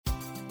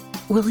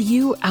Will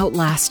you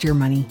outlast your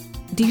money?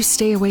 Do you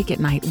stay awake at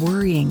night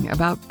worrying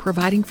about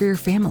providing for your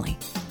family?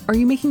 Are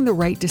you making the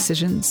right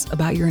decisions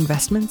about your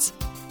investments?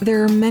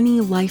 There are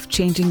many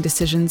life-changing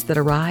decisions that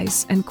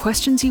arise and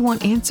questions you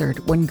want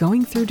answered when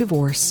going through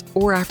divorce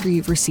or after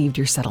you've received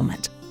your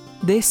settlement.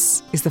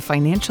 This is the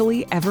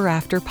Financially Ever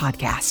After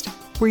podcast,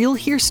 where you'll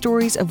hear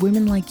stories of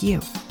women like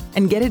you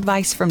and get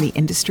advice from the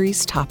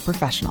industry's top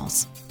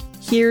professionals.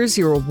 Here's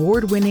your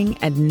award-winning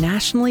and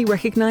nationally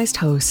recognized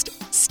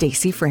host,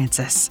 Stacey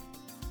Francis.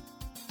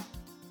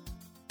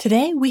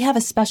 Today, we have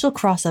a special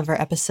crossover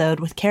episode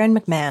with Karen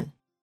McMahon.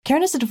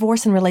 Karen is a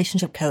divorce and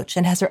relationship coach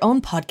and has her own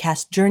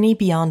podcast, Journey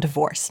Beyond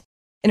Divorce.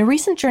 In a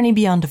recent Journey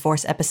Beyond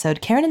Divorce episode,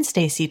 Karen and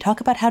Stacey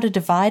talk about how to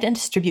divide and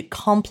distribute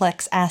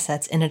complex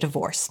assets in a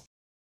divorce.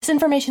 This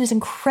information is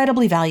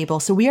incredibly valuable,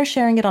 so we are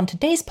sharing it on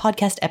today's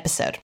podcast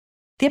episode.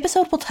 The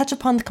episode will touch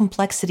upon the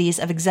complexities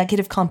of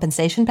executive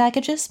compensation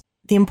packages,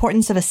 the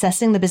importance of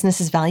assessing the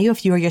business's value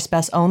if you or your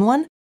spouse own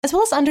one, as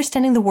well as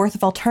understanding the worth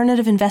of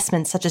alternative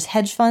investments such as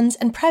hedge funds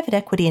and private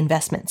equity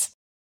investments.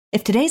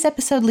 If today's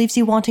episode leaves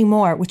you wanting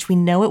more, which we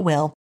know it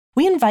will,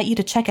 we invite you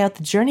to check out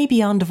the Journey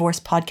Beyond Divorce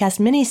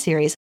podcast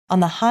mini-series on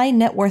the High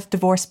Net Worth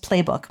Divorce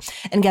Playbook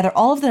and gather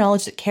all of the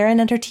knowledge that Karen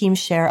and her team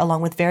share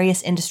along with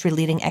various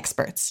industry-leading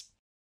experts.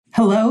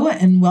 Hello,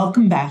 and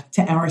welcome back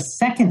to our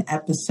second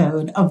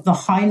episode of the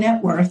High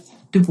Net Worth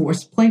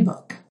Divorce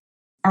Playbook.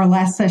 Our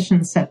last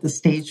session set the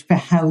stage for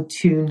how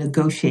to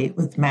negotiate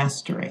with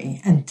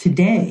mastery, and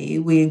today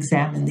we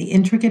examine the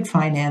intricate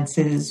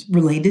finances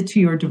related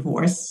to your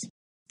divorce,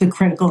 the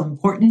critical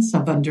importance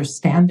of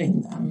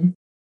understanding them,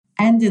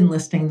 and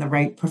enlisting the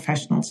right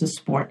professional to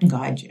support and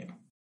guide you.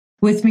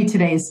 With me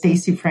today is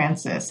Stacey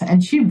Francis,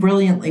 and she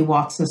brilliantly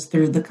walks us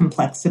through the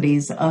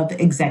complexities of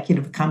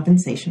executive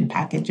compensation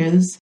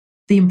packages,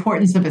 the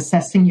importance of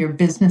assessing your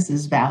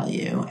business's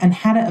value, and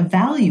how to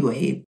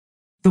evaluate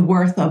the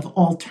worth of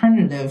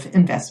alternative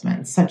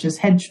investments such as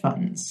hedge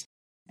funds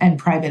and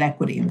private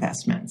equity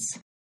investments.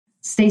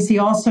 Stacey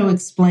also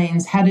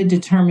explains how to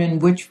determine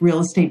which real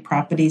estate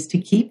properties to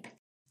keep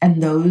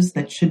and those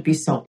that should be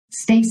sold.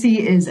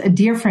 Stacey is a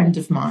dear friend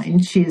of mine.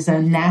 She is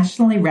a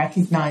nationally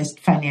recognized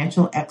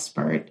financial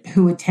expert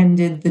who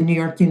attended the New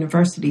York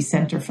University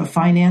Center for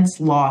Finance,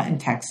 Law, and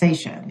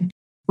Taxation,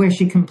 where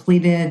she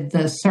completed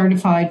the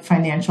Certified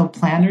Financial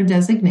Planner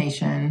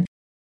designation,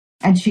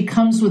 and she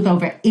comes with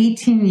over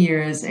 18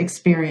 years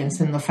experience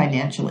in the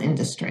financial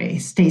industry.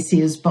 Stacey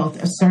is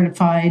both a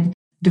certified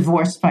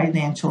divorce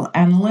financial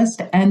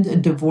analyst and a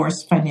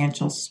divorce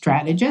financial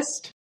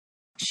strategist.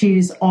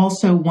 She's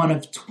also one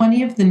of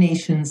 20 of the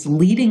nation's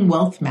leading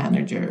wealth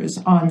managers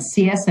on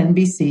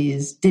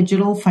CSNBC's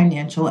Digital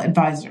Financial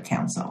Advisor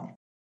Council.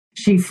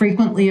 She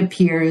frequently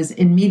appears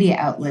in media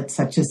outlets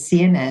such as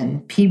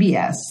CNN,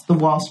 PBS, The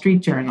Wall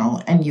Street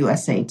Journal, and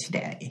USA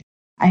Today.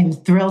 I am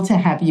thrilled to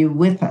have you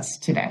with us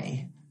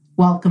today.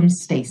 Welcome,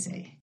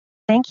 Stacey.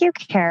 Thank you,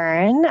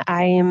 Karen.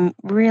 I am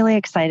really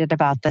excited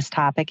about this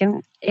topic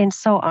and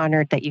so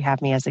honored that you have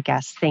me as a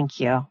guest. Thank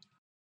you.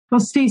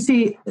 Well,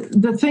 Stacey,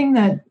 the thing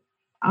that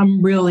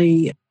I'm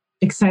really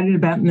excited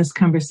about in this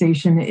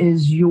conversation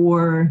is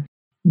your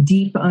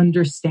deep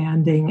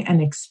understanding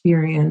and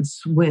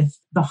experience with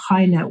the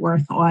high net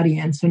worth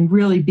audience and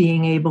really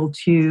being able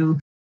to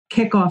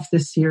kick off the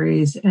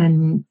series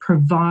and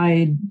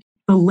provide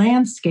the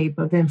landscape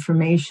of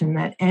information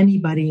that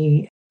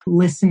anybody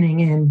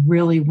listening in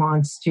really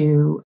wants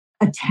to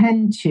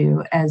attend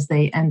to as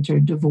they enter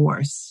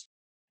divorce.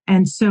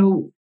 And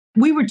so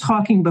we were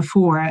talking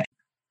before,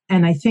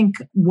 and I think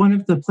one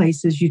of the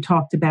places you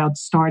talked about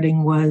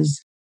starting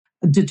was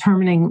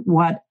determining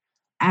what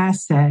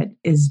asset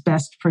is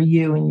best for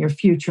you in your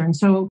future. And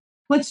so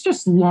let's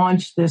just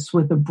launch this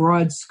with a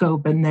broad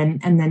scope and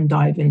then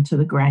dive into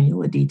the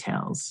granular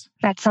details.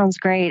 That sounds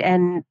great.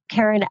 And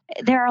Karen,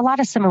 there are a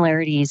lot of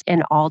similarities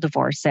in all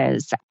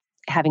divorces.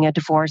 Having a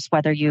divorce,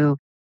 whether you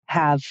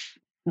have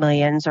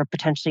millions or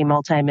potentially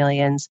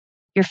multi-millions,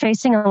 you're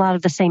facing a lot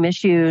of the same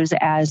issues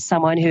as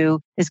someone who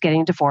is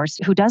getting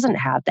divorced who doesn't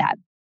have that.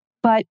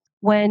 But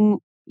when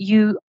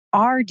you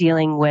are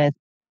dealing with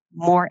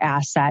more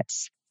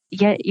assets,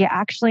 you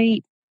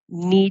actually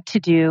need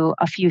to do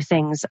a few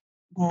things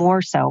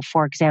more so.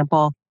 For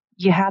example,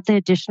 you have the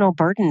additional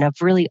burden of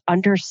really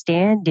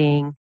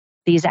understanding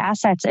these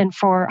assets. And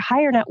for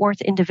higher net worth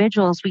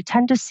individuals, we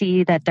tend to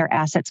see that their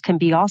assets can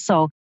be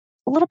also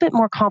a little bit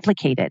more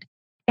complicated.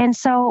 And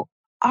so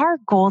our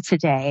goal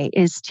today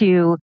is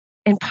to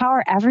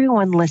empower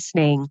everyone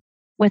listening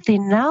with the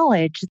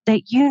knowledge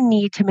that you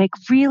need to make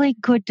really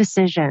good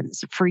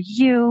decisions for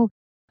you,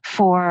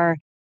 for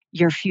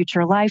your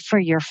future life, for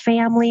your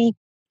family,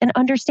 and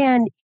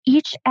understand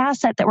each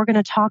asset that we're going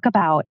to talk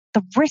about,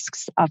 the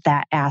risks of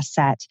that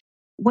asset,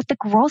 what the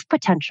growth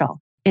potential.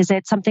 Is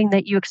it something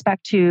that you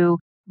expect to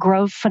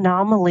grow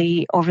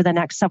phenomenally over the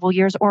next several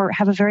years or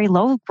have a very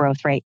low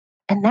growth rate?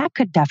 And that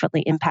could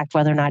definitely impact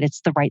whether or not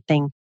it's the right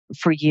thing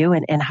for you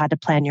and how to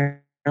plan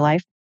your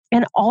life.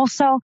 And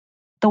also,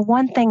 the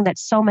one thing that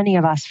so many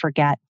of us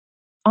forget,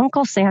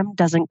 Uncle Sam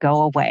doesn't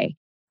go away.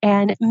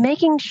 and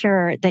making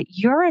sure that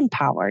you're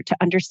empowered to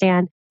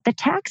understand the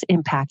tax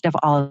impact of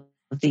all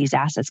of these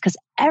assets. Because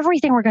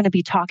everything we're going to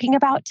be talking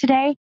about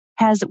today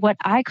has what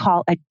I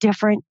call a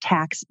different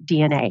tax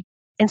DNA.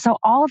 And so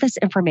all of this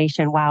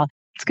information, while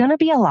it's going to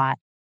be a lot,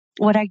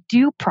 what I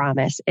do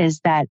promise is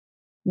that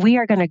we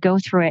are going to go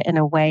through it in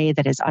a way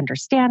that is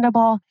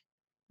understandable,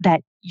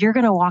 that you're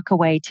going to walk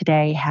away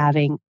today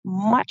having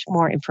much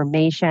more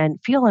information,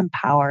 feel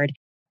empowered,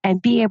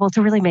 and be able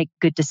to really make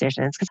good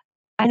decisions. Because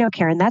I know,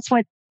 Karen, that's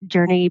what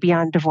Journey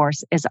Beyond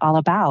Divorce is all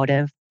about,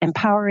 of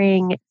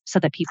empowering so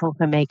that people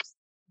can make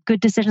good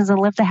decisions and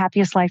live the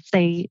happiest life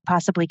they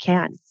possibly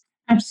can.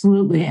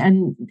 Absolutely.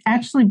 And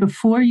actually,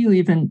 before you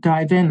even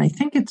dive in, I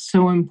think it's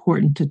so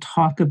important to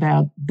talk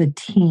about the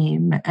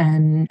team.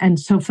 And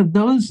so for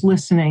those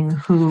listening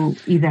who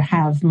either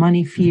have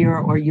money fear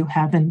or you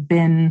haven't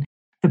been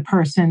the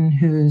person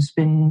who's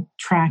been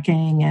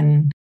tracking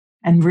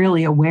and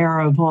really aware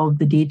of all of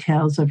the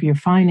details of your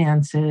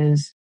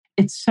finances,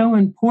 it's so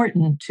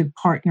important to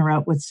partner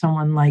up with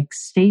someone like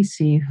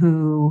Stacy,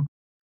 who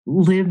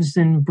lives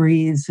and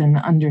breathes and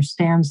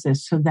understands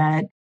this, so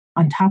that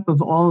on top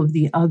of all of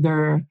the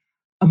other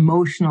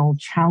emotional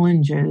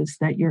challenges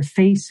that you're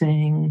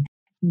facing,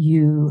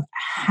 you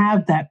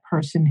have that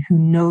person who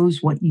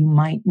knows what you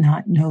might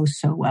not know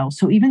so well.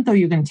 So even though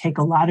you're going to take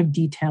a lot of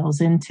details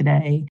in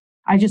today,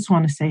 I just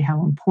want to say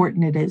how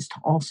important it is to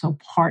also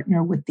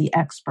partner with the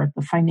expert,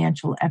 the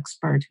financial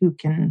expert, who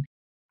can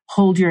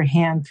hold your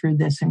hand through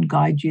this and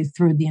guide you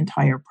through the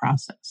entire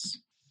process.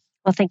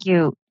 Well, thank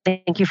you.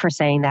 Thank you for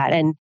saying that.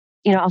 And,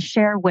 I'll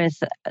share with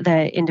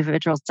the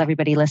individuals,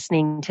 everybody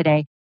listening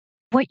today,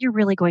 what you're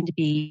really going to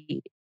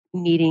be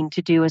needing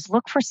to do is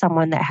look for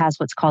someone that has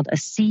what's called a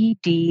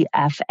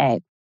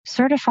CDFA,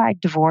 Certified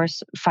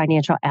Divorce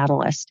Financial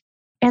Analyst.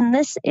 And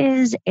this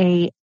is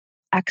a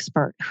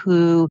expert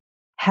who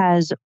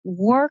has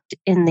worked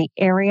in the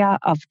area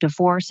of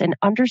divorce and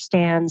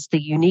understands the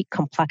unique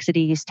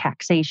complexities,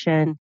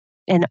 taxation,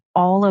 and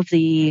all of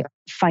the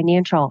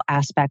financial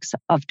aspects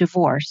of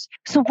divorce.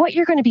 So what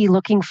you're going to be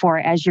looking for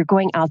as you're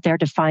going out there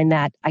to find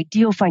that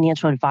ideal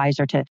financial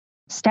advisor to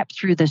step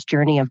through this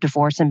journey of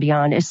divorce and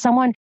beyond is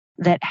someone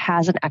that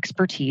has an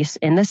expertise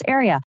in this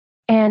area.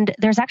 And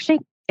there's actually,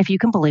 if you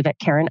can believe it,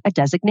 Karen, a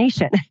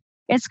designation.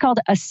 It's called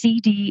a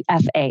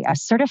CDFA, a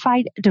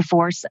Certified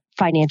Divorce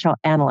Financial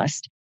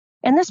Analyst.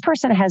 And this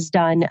person has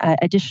done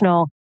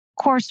additional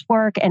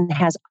coursework and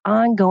has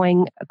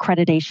ongoing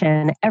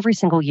accreditation every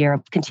single year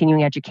of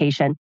continuing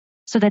education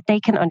so that they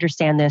can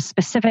understand the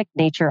specific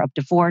nature of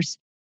divorce,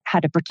 how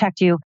to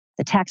protect you,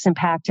 the tax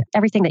impact,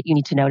 everything that you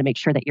need to know to make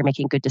sure that you're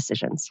making good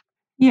decisions.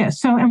 Yeah,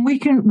 so and we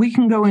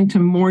can go into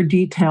more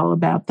detail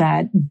about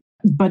that,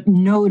 but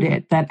note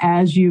it that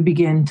as you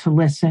begin to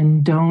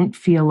listen, don't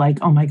feel like,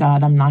 oh my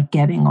God, I'm not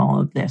getting all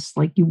of this.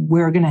 Like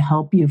we're going to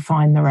help you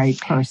find the right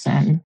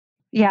person.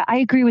 Yeah, I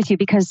agree with you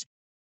because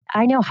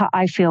I know how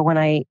I feel when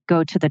I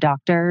go to the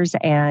doctors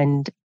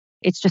and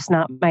it's just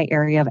not my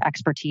area of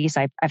expertise.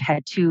 I've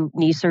had 2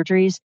 knee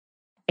surgeries,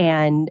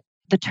 and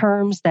the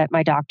terms that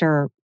my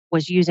doctor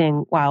was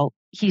using, while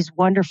he's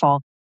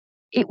wonderful,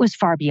 it was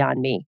far beyond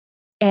me.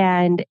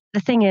 And the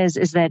thing is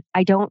that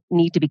I don't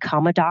need to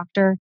become a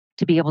doctor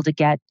to be able to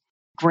get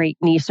great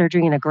knee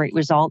surgery and a great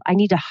result. I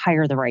need to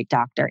hire the right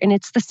doctor. And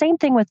it's the same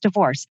thing with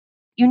divorce.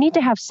 You need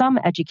to have some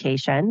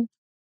education,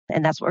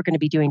 and that's what we're going to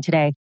be doing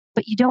today,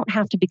 but you don't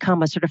have to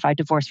become a certified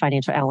divorce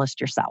financial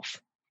analyst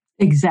yourself.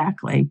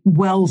 Exactly.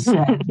 Well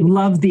said.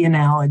 Love the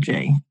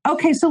analogy.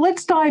 Okay, so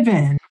let's dive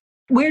in.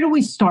 Where do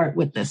we start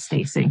with this,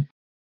 Stacy?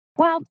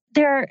 Well,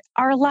 there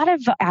are a lot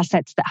of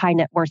assets that high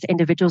net worth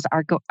individuals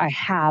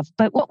have,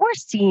 but what we're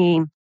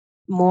seeing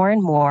more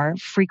and more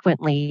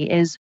frequently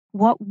is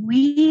what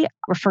we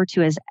refer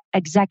to as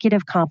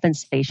executive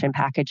compensation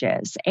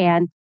packages.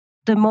 And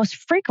the most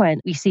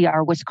frequent we see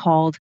are what's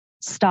called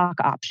stock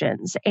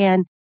options.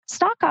 And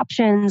stock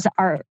options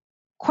are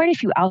quite a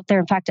few out there.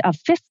 In fact,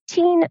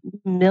 15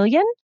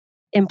 million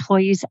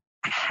employees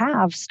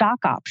have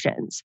stock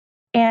options.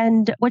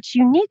 And what's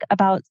unique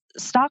about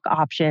stock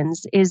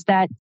options is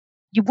that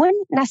you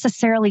wouldn't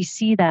necessarily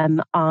see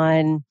them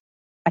on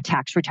a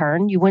tax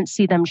return. You wouldn't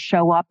see them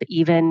show up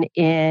even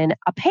in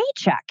a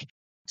paycheck.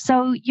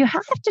 So you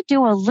have to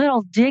do a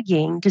little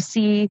digging to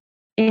see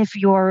if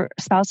your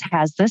spouse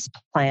has this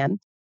plan.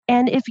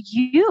 And if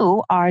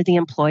you are the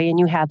employee and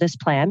you have this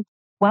plan,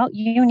 well,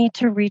 you need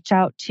to reach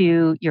out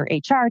to your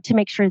HR to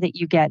make sure that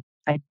you get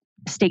a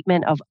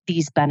statement of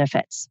these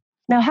benefits.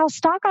 Now, how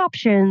stock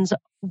options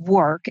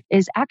work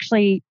is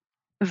actually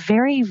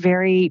very,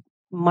 very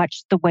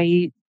much the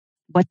way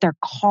what they're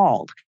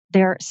called.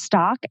 They're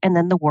stock and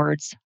then the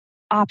words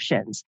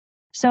options.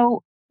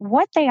 So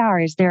what they are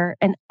is they're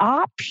an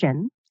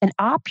option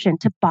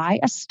to buy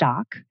a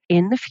stock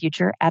in the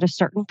future at a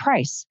certain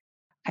price.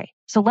 Okay,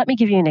 so let me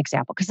give you an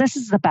example because this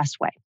is the best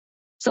way.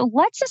 So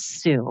let's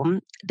assume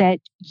that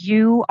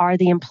you are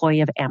the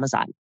employee of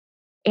Amazon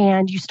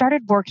and you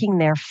started working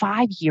there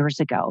 5 years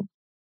ago,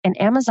 and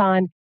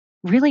Amazon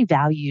really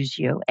values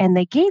you and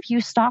they gave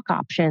you stock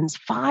options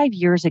 5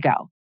 years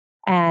ago.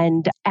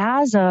 And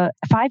as 5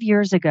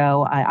 years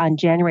ago, on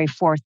January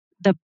 4th,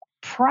 the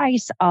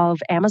price of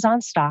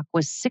Amazon stock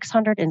was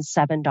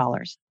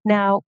 $607.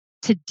 Now,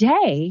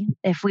 today,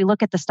 if we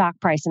look at the stock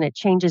price, and it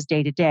changes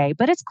day to day,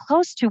 but it's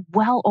close to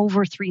well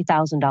over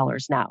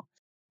 $3,000 now.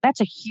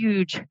 That's a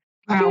huge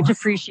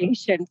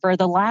appreciation for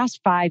the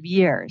last 5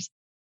 years.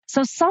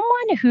 So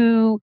someone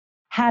who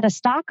had a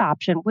stock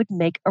option would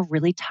make a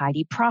really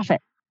tidy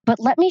profit. But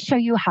let me show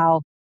you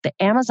how the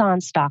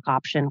Amazon stock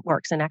option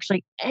works, and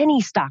actually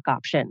any stock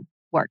option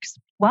works.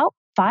 Well,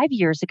 5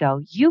 years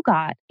ago, you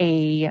got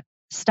a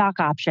stock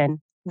option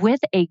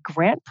with a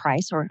grant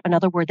price, or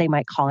another word they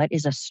might call it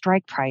is a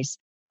strike price,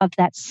 of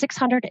that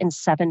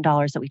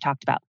 $607 that we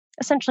talked about.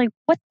 Essentially,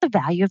 what the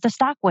value of the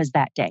stock was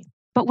that day.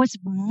 But what's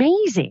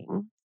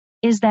amazing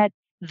is that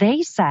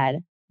they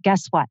said,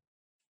 guess what?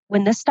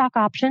 When this stock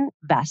option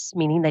vests,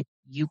 meaning that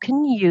you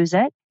can use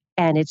it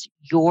and it's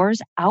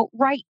yours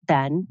outright,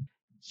 then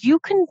you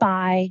can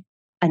buy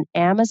an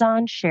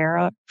Amazon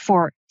share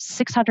for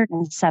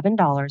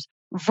 $607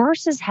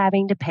 versus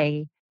having to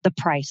pay the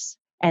price.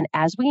 And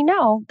as we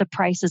know, the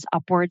price is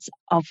upwards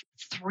of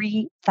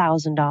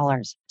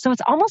 $3,000. So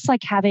it's almost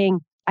like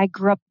I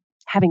grew up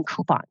having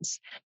coupons,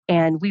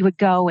 and we would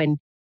go and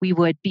we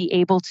would be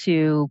able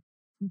to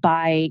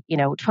buy,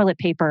 toilet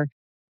paper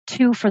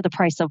 2 for the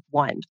price of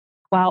 1.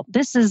 Well,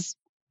 this is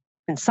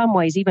in some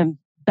ways even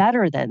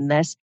better than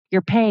this.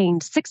 You're paying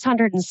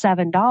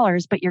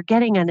 $607, but you're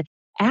getting an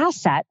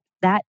asset,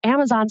 that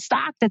Amazon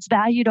stock that's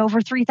valued over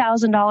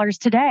 $3,000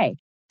 today.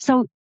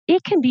 So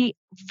it can be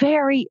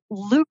very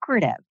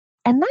lucrative.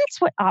 And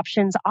that's what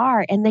options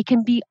are. And they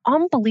can be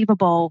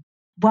unbelievable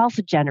wealth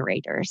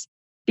generators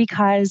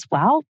because,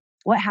 well,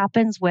 what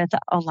happens with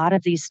a lot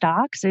of these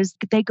stocks is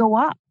they go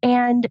up.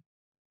 And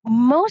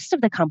most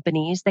of the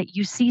companies that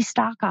you see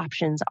stock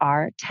options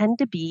tend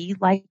to be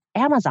like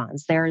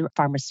Amazon's. They're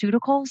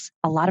pharmaceuticals.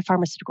 A lot of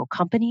pharmaceutical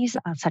companies,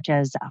 such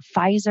as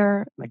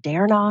Pfizer,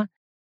 Moderna,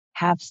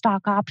 have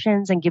stock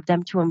options and give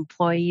them to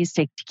employees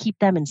to keep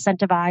them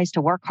incentivized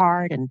to work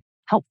hard and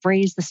help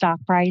raise the stock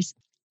price.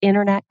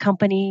 Internet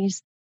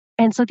companies.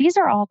 And so these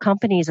are all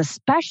companies,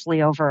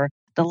 especially over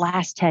the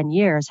last 10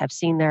 years, have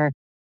seen their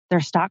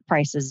stock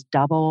prices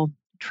double,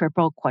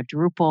 triple,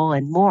 quadruple,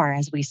 and more,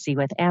 as we see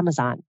with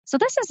Amazon. So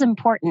this is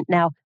important.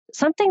 Now,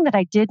 something that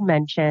I did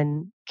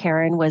mention,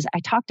 Karen, was I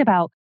talked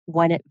about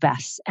when it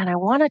vests. And I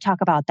want to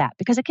talk about that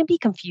because it can be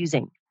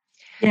confusing.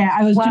 Yeah,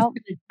 I was just going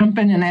to jump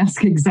in and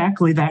ask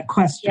exactly that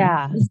question.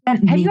 Yeah.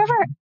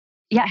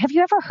 Have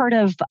you ever heard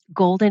of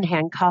golden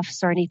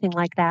handcuffs or anything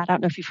like that? I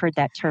don't know if you've heard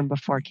that term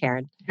before,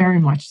 Karen. Very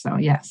much so,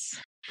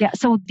 yes. Yeah,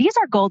 so these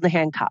are golden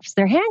handcuffs.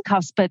 They're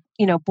handcuffs, but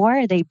boy,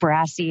 are they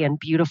brassy and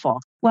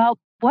beautiful. Well,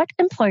 what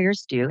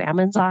employers do,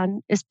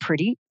 Amazon is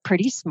pretty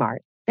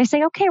smart. They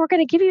say, okay, we're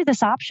going to give you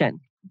this option,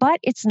 but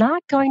it's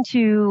not going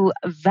to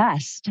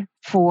vest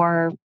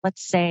for,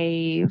 let's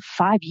say,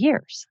 5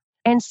 years.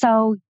 And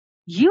so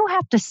you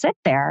have to sit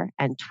there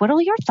and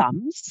twiddle your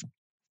thumbs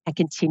and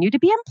continue to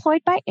be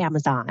employed by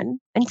Amazon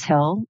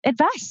until it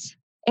vests.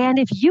 And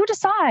if you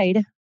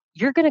decide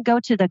you're going to go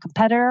to the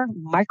competitor,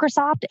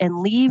 Microsoft,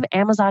 and leave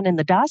Amazon in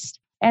the dust,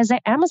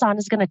 Amazon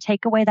is going to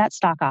take away that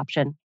stock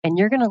option and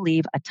you're going to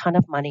leave a ton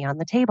of money on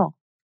the table.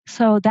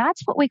 So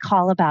that's what we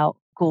call about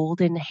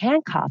golden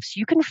handcuffs.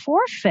 You can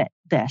forfeit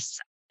this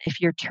if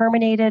you're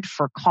terminated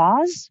for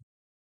cause,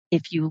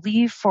 if you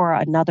leave for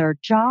another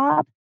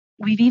job.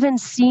 We've even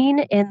seen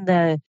in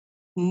the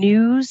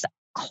news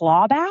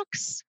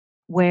clawbacks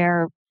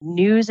where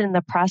news in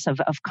the press of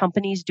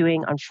companies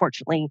doing,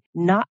 unfortunately,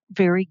 not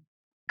very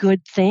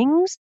good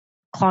things,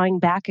 clawing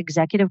back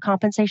executive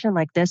compensation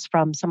like this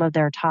from some of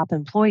their top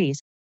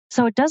employees.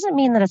 So it doesn't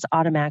mean that it's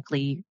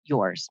automatically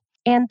yours.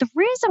 And the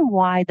reason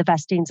why the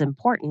vesting is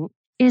important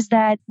is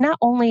that not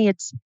only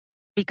it's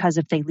because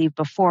if they leave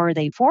before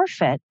they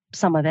forfeit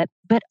some of it,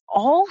 but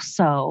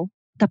also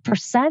the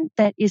percent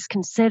that is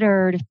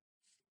considered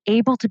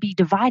able to be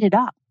divided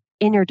up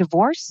in your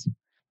divorce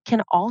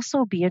can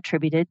also be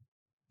attributed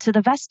to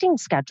the vesting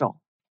schedule.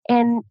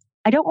 And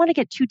I don't want to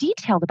get too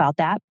detailed about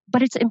that,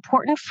 but it's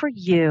important for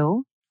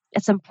you.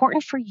 It's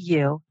important for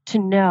you to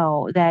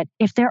know that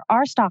if there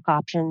are stock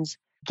options,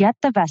 get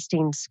the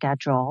vesting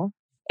schedule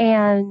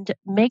and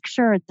make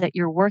sure that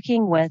you're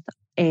working with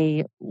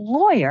a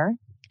lawyer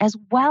as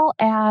well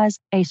as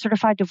a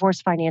certified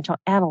divorce financial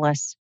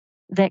analyst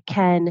that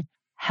can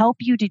help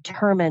you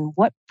determine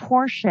what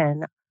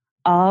portion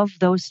of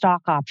those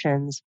stock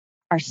options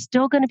are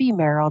still going to be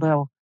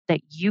marital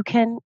that you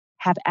can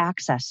have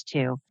access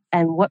to,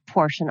 and what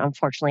portion,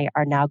 unfortunately,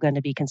 are now going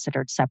to be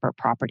considered separate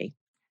property.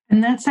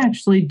 And that's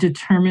actually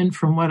determined,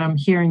 from what I'm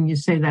hearing you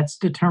say, that's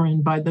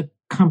determined by the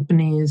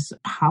company's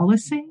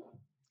policy?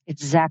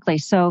 Exactly.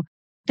 So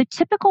the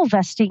typical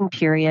vesting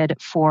period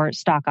for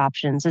stock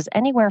options is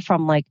anywhere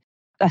from like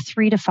a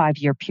 3 to 5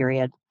 year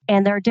period.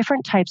 And there are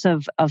different types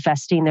of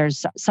vesting.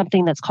 There's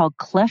something that's called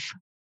cliff,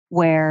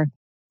 where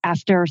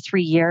after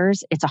 3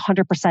 years, it's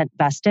 100%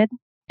 vested.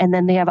 And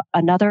then they have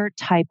another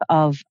type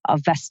of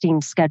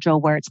vesting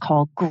schedule where it's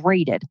called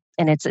graded.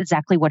 And it's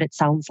exactly what it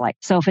sounds like.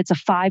 So if it's a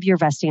 5-year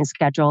vesting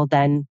schedule,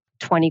 then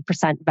 20%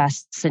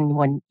 vests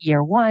in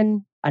year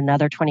one,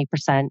 another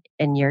 20%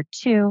 in year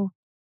two,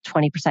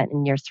 20%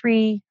 in year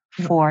three,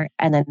 4,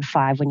 and then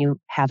 5 when you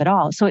have it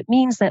all. So it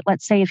means that,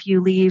 let's say if you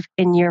leave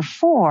in year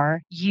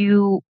 4,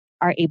 you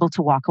are able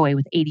to walk away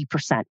with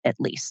 80% at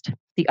least.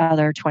 The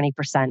other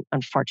 20%,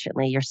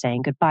 unfortunately, you're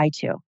saying goodbye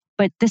to.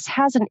 But this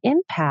has an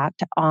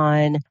impact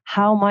on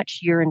how much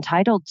you're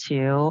entitled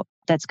to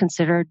that's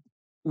considered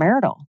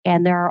marital.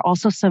 And there are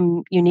also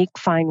some unique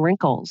fine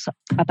wrinkles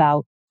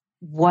about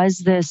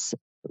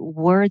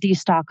were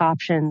these stock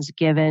options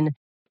given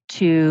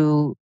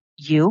to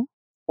you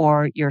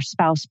or your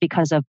spouse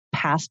because of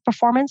past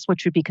performance,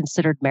 which would be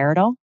considered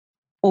marital,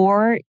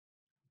 or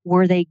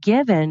were they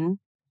given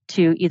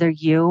to either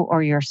you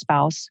or your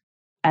spouse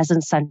as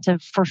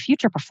incentive for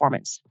future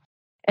performance?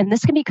 And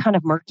this can be kind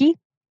of murky,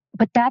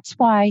 but that's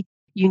why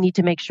you need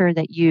to make sure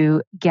that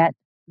you get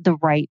the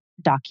right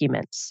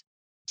documents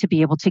to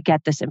be able to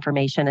get this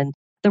information. And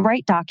the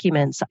right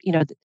documents,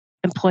 the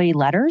employee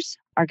letters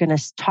are going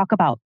to talk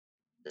about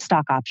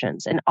stock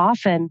options. And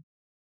often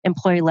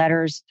employee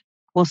letters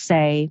will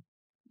say,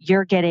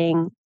 you're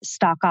getting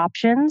stock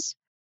options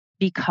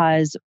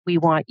because we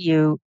want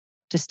you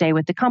to stay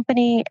with the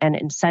company and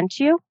incent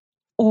you.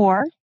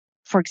 Or,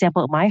 for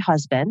example, my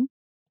husband,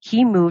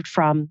 he moved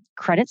from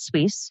Credit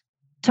Suisse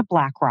to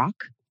BlackRock,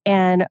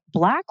 and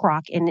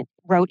BlackRock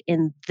wrote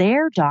in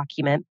their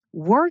document,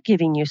 we're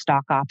giving you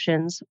stock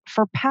options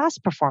for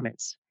past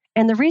performance.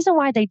 And the reason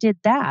why they did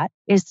that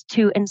is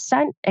to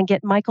incent and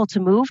get Michael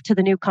to move to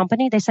the new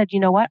company. They said, you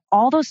know what?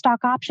 All those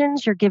stock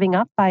options you're giving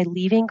up by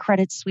leaving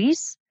Credit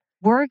Suisse,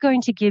 we're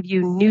going to give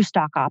you new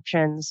stock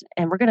options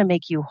and we're going to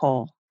make you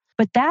whole.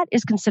 But that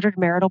is considered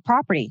marital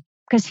property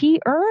because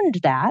he earned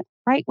that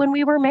right when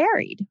we were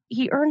married.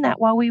 He earned that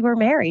while we were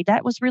married.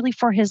 That was really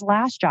for his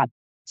last job.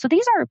 So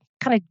these are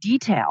kind of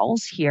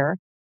details here,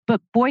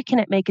 but boy, can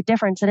it make a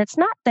difference. And it's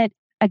not that,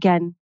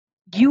 again,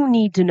 you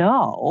need to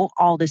know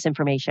all this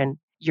information.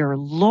 Your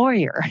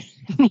lawyer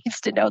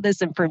needs to know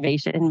this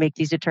information and make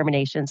these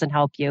determinations and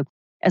help you,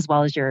 as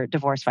well as your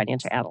divorce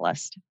financial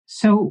analyst.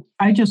 So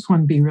I just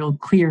want to be real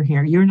clear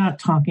here. You're not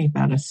talking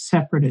about a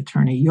separate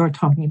attorney. You're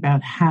talking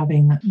about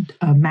having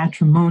a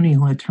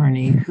matrimonial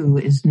attorney who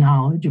is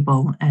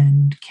knowledgeable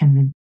and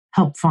can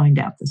help find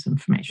out this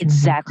information.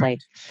 Exactly.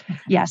 Okay.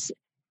 Yes.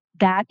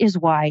 That is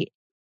why,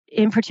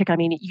 in particular,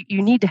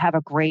 you need to have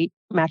a great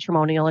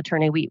matrimonial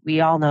attorney.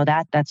 We all know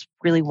that. That's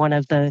really one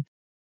of the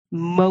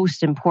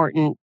most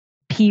important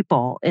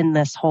people in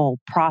this whole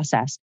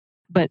process.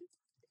 But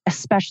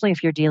especially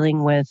if you're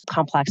dealing with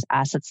complex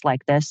assets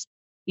like this,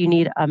 you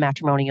need a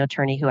matrimonial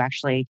attorney who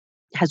actually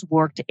has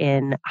worked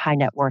in high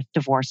net worth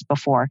divorce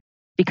before,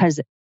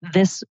 because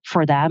this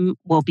for them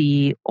will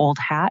be old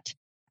hat.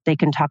 They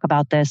can talk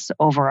about this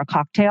over a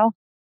cocktail,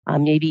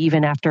 maybe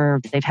even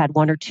after they've had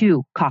 1 or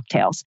 2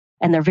 cocktails,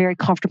 and they're very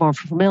comfortable and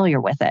familiar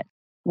with it.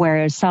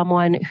 Whereas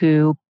someone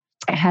who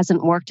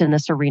hasn't worked in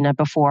this arena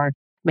before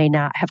may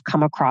not have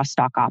come across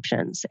stock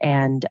options.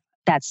 And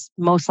that's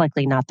most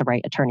likely not the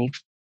right attorney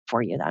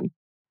for you then.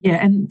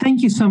 Yeah, and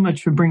thank you so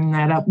much for bringing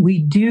that up. We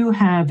do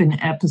have an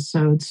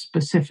episode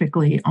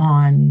specifically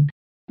on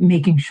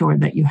making sure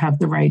that you have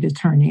the right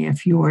attorney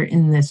if you're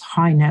in this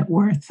high net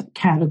worth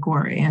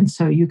category. And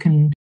so you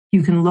can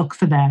look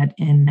for that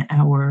in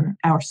our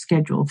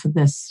schedule for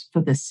this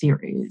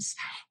series.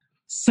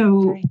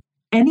 So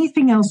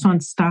anything else on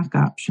stock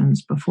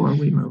options before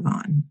we move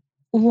on?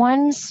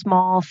 One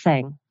small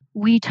thing.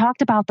 We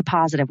talked about the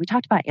positive. We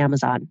talked about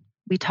Amazon.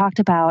 We talked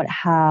about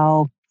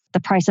how the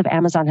price of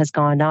Amazon has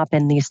gone up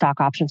and these stock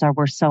options are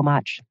worth so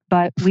much.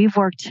 But we've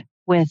worked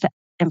with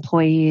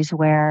employees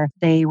where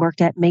they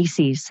worked at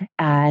Macy's,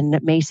 and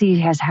Macy's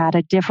has had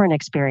a different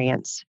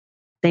experience.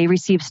 They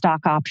received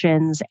stock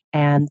options,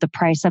 and the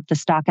price of the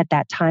stock at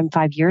that time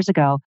 5 years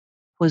ago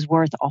was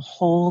worth a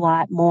whole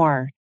lot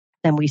more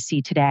than we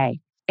see today.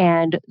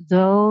 And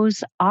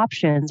those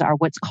options are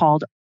what's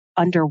called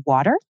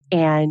underwater.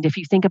 And if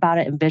you think about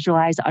it and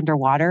visualize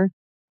underwater,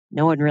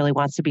 no one really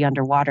wants to be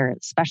underwater,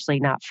 especially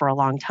not for a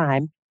long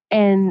time.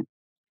 And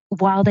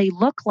while they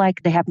look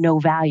like they have no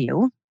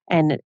value,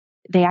 and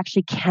they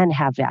actually can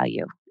have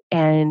value.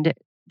 And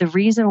the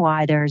reason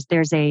why there's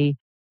a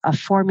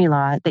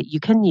formula that you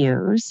can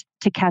use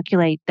to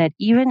calculate that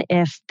even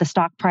if the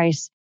stock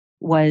price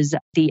was,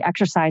 the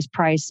exercise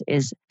price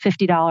is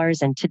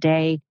 $50 and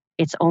today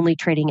it's only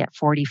trading at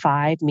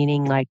 45,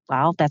 meaning like,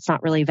 wow, that's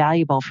not really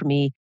valuable for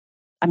me.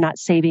 I'm not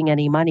saving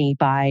any money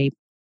by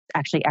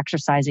actually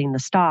exercising the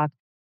stock.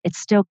 It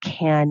still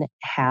can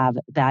have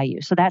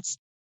value. So that's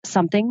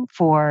something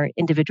for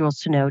individuals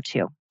to know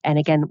too. And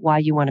again, why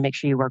you want to make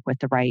sure you work with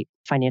the right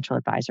financial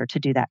advisor to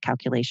do that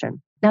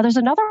calculation. Now, there's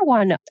another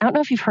one. I don't know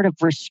if you've heard of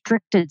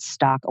restricted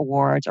stock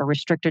awards or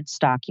restricted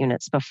stock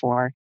units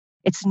before.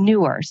 It's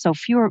newer, so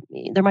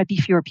there might be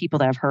fewer people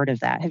that have heard of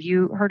that. Have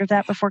you heard of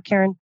that before,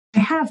 Karen? I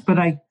have, but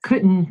I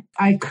couldn't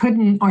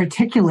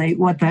articulate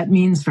what that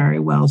means very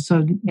well.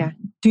 So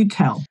do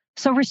tell.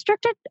 So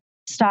restricted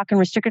stock and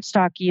restricted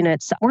stock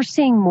units, we're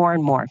seeing more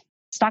and more.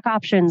 stock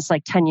options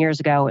like 10 years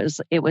ago,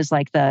 it was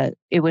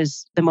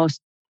the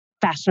most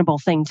fashionable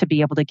thing to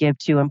be able to give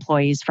to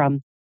employees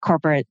from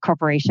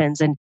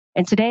corporations. And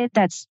today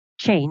that's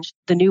changed.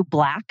 The new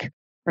black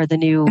or the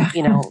new,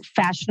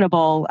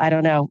 fashionable, I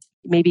don't know,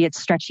 maybe it's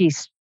stretchy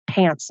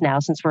pants now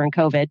since we're in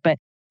COVID, but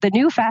the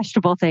new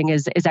fashionable thing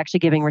is actually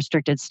giving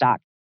restricted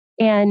stock.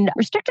 And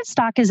restricted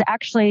stock is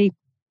actually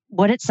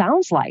what it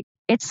sounds like.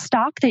 It's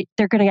stock that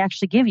they're going to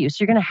actually give you. So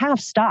you're going to have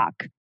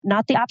stock,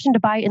 not the option to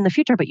buy in the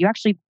future, but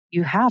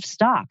you have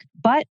stock,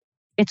 but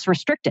it's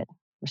restricted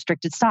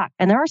stock.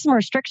 And there are some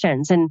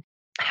restrictions. And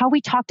how we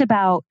talked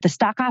about the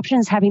stock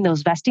options having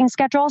those vesting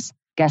schedules,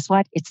 guess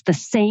what? It's the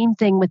same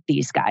thing with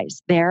these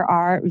guys. There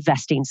are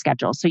vesting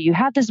schedules. So you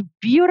have this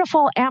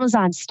beautiful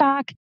Amazon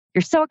stock.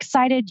 You're so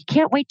excited. You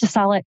can't wait to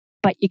sell it,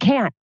 but you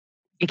can't.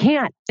 You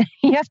can't.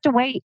 You have to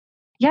wait.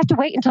 You have to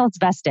wait until it's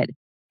vested.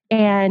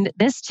 And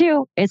this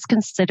too is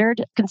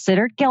considered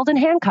guilt and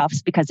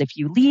handcuffs, because if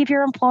you leave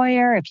your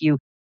employer, if you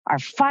are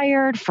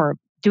fired for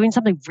doing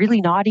something really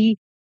naughty,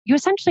 you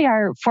essentially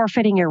are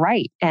forfeiting your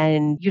right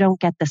and you don't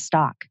get the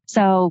stock.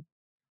 So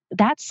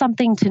that's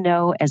something to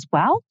know as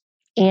well.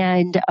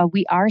 And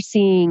we are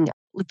seeing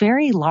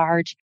very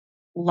large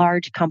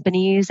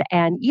companies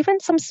and even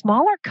some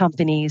smaller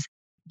companies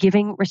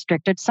giving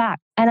restricted stock.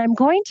 And I'm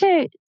going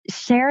to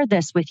share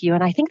this with you.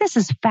 And I think this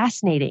is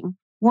fascinating.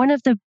 One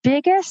of the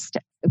biggest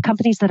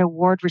companies that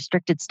award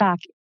restricted stock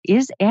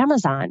is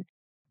Amazon,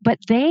 but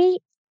they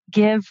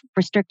give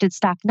restricted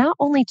stock not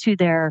only to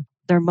their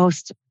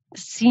most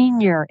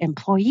senior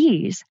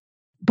employees,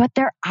 but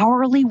their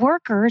hourly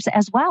workers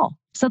as well.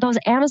 So those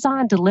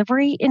Amazon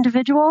delivery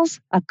individuals,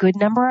 a good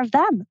number of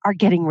them are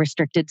getting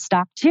restricted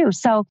stock too.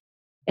 So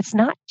it's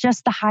not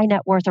just the high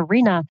net worth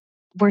arena.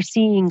 We're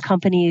seeing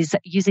companies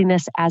using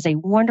this as a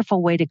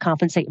wonderful way to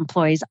compensate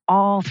employees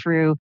all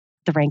through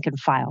the rank and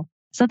file.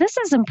 So this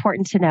is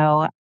important to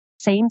know.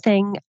 Same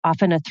thing,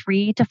 often a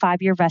 3 to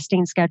 5 year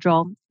vesting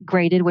schedule,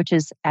 graded, which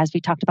is, as we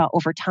talked about,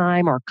 over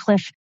time, or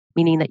cliff,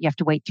 meaning that you have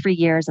to wait 3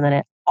 years and then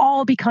it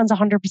all becomes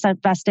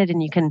 100% vested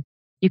and you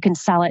can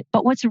sell it.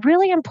 But what's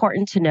really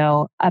important to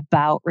know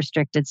about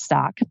restricted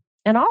stock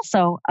and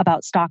also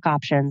about stock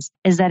options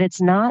is that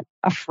it's not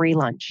a free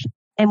lunch.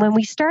 And when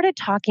we started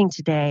talking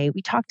today,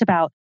 we talked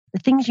about the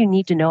things you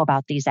need to know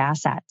about these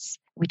assets.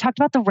 We talked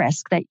about the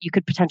risk that you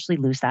could potentially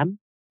lose them,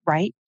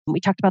 right? We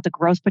talked about the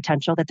growth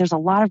potential, that there's a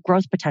lot of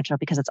growth potential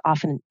because it's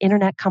often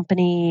internet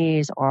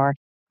companies or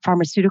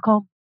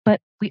pharmaceutical. But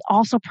we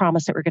also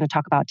promised that we're going to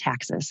talk about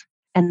taxes.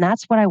 And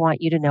that's what I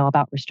want you to know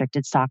about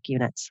restricted stock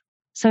units.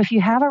 So if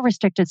you have a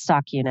restricted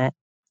stock unit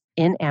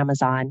in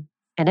Amazon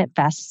and it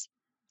vests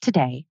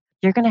today,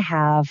 you're going to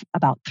have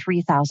about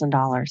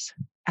 $3,000.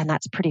 And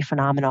that's pretty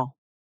phenomenal.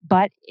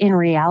 But in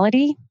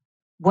reality,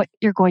 what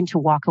you're going to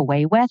walk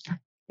away with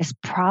is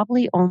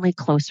probably only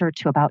closer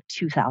to about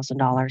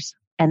 $2,000.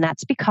 And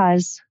that's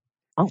because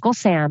Uncle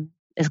Sam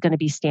is going to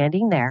be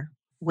standing there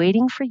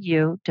waiting for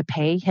you to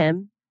pay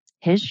him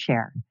his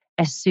share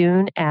as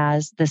soon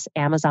as this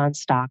Amazon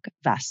stock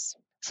vests.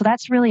 So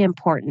that's really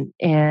important.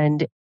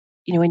 And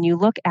when you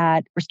look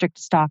at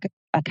restricted stock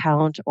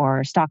account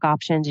or stock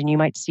options and you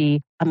might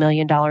see $1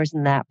 million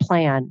in that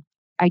plan,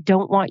 I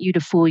don't want you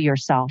to fool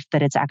yourself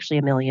that it's actually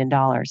 $1 million.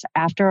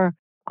 After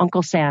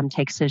Uncle Sam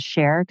takes his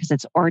share, because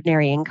it's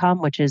ordinary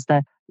income, which is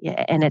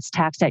and it's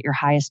taxed at your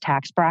highest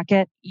tax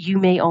bracket, you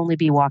may only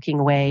be walking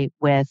away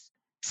with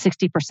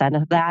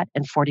 60% of that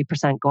and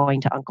 40%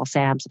 going to Uncle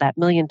Sam. So that $1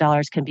 million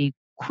can be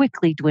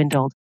quickly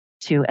dwindled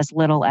to as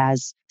little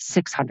as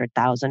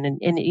 $600,000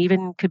 and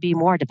even could be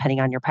more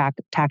depending on your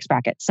tax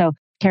bracket. So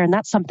Karen,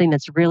 that's something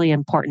that's really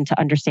important to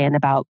understand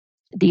about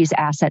these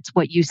assets.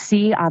 What you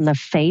see on the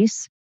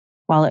face,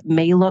 while it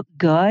may look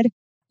good,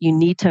 you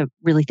need to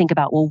really think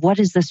about, well, what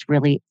is this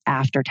really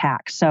after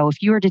tax? So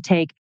if you were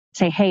to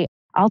say, hey,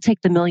 I'll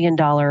take the $1 million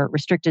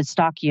restricted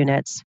stock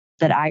units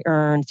that I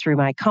earned through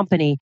my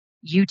company,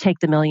 you take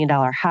the $1 million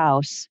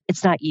house,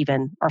 it's not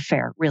even or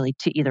fair really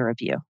to either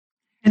of you.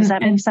 Does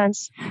that make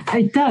sense?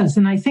 It does.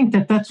 And I think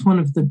that that's one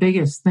of the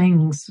biggest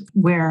things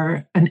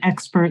where an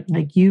expert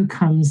like you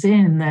comes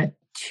in, that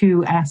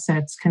two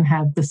assets can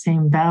have the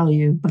same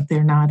value, but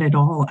they're not at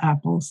all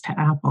apples to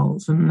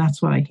apples. And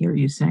that's what I hear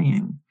you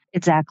saying.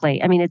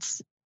 Exactly. I mean,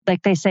 it's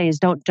like they say is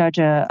don't judge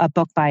a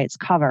book by its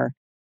cover.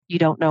 You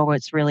don't know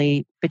what's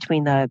really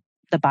between the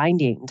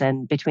bindings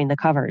and between the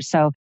covers.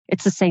 So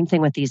it's the same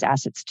thing with these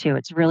assets too.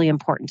 It's really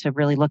important to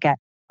really look at,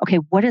 okay,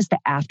 what is the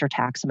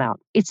after-tax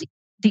amount? It's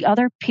the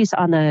other piece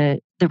on the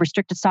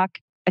restricted stock.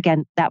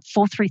 Again, that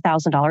full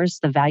 $3,000,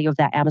 the value of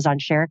that Amazon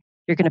share,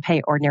 you're going to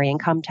pay ordinary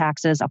income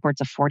taxes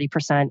upwards of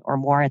 40% or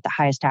more at the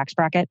highest tax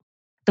bracket.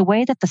 The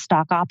way that the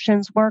stock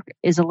options work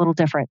is a little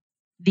different.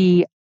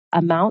 The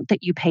amount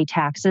that you pay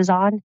taxes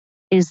on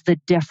is the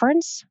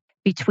difference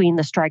between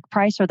the strike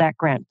price or that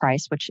grant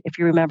price, which if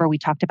you remember, we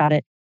talked about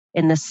it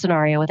in this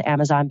scenario with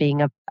Amazon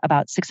being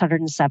about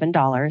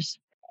 $607,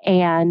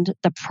 and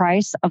the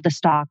price of the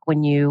stock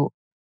when you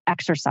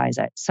exercise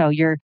it. So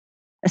you're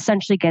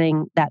essentially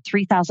getting that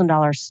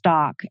 $3,000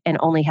 stock and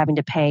only having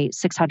to pay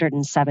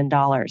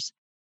 $607.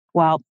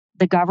 Well,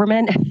 the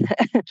government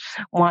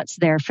wants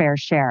their fair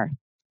share.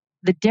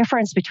 The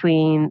difference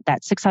between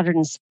that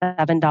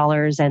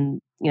 $607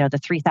 and the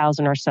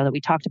 $3,000 or so that we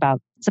talked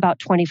about, it's about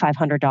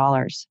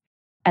 $2,500.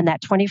 And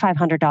that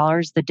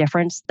 $2,500, the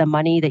difference, the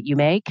money that you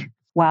make,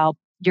 well,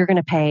 you're going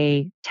to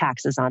pay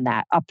taxes on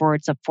that,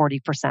 upwards of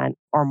 40%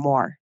 or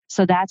more.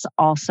 So that's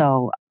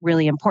also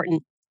really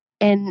important.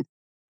 And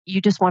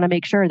you just want to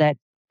make sure that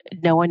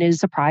no one is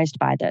surprised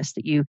by this,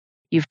 that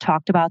you've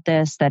talked about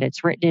this, that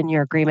it's written in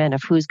your agreement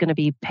of who's going to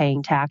be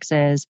paying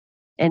taxes,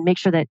 and make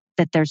sure that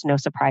there's no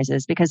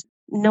surprises, because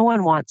no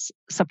one wants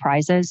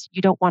surprises.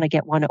 You don't want to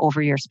get one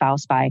over your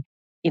spouse by,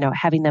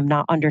 having them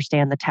not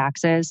understand the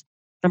taxes.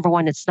 Number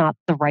one, it's not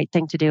the right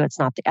thing to do. It's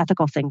not the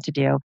ethical thing to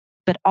do.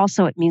 But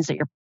also it means that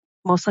you're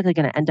most likely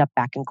going to end up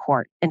back in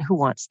court. And who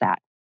wants that?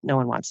 No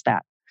one wants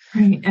that.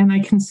 Right. And I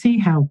can see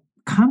how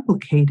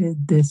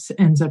complicated this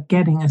ends up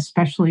getting,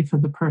 especially for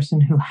the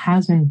person who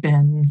hasn't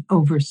been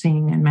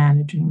overseeing and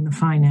managing the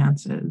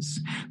finances.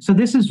 So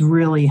this is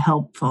really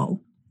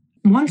helpful.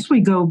 Once we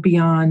go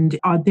beyond,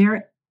 are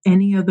there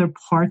any other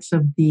parts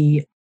of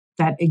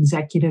that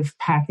executive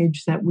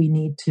package that we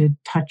need to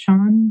touch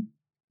on?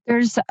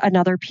 There's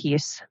another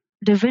piece.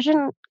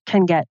 Division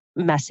can get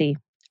messy.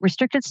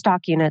 Restricted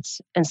stock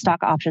units and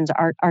stock options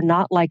are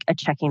not like a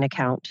checking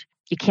account.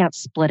 You can't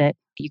split it.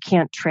 You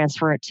can't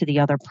transfer it to the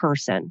other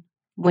person.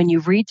 When you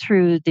read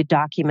through the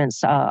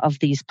documents of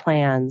these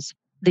plans,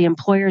 the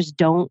employers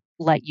don't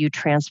let you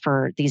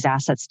transfer these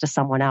assets to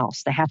someone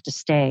else. They have to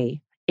stay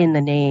in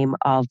the name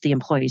of the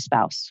employee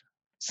spouse.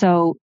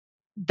 So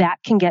that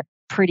can get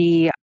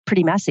pretty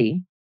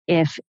messy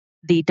if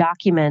the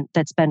document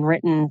that's been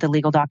written, the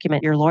legal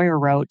document your lawyer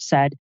wrote,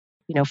 said,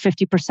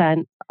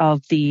 50%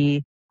 of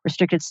the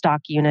restricted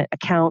stock unit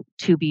account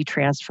to be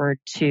transferred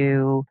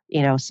to,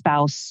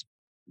 spouse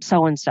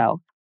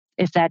so-and-so.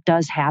 If that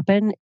does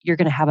happen, you're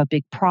going to have a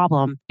big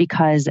problem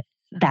because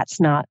that's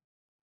not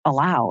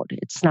allowed.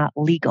 It's not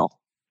legal.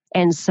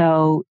 And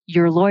so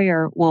your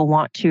lawyer will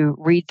want to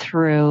read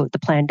through the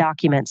plan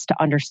documents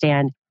to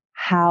understand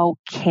how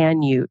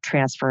can you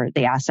transfer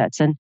the assets.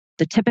 And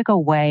the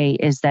typical way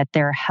is that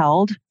they're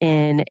held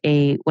in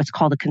what's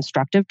called a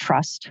constructive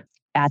trust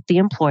at the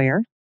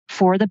employer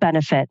for the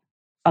benefit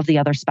of the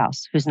other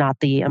spouse who's not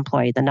the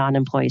employee, the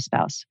non-employee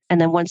spouse. And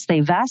then once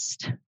they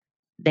vest,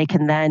 they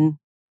can then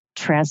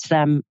transfer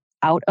them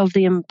out of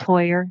the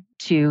employer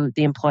to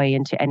the employee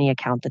into any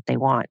account that they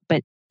want.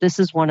 But this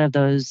is one of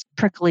those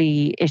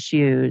prickly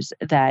issues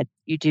that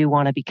you do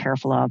want to be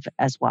careful of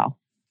as well.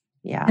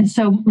 Yeah. And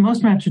so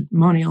most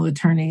matrimonial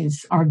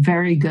attorneys are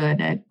very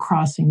good at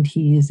crossing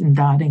T's and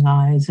dotting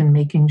I's and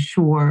making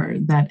sure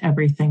that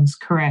everything's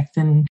correct.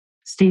 And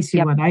Stacey,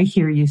 Yep. What I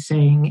hear you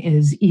saying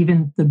is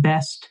even the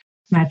best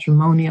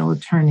matrimonial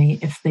attorney,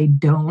 if they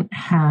don't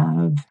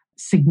have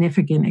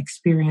significant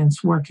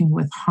experience working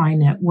with high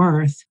net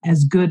worth,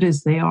 as good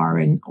as they are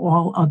in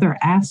all other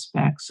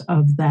aspects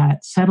of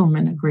that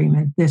settlement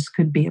agreement, this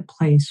could be a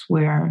place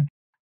where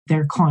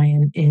their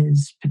client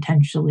is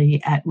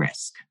potentially at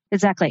risk.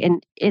 Exactly.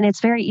 And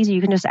it's very easy.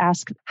 You can just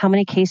ask, how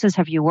many cases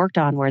have you worked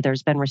on where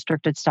there's been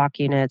restricted stock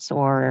units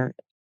or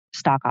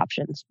stock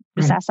options?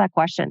 Just Right. ask that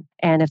question.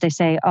 And if they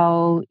say,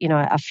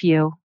 a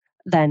few,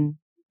 then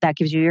that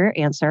gives you your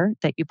answer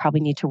that you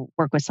probably need to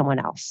work with someone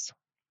else.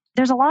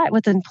 There's a lot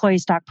with employee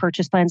stock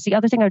purchase plans. The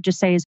other thing I would just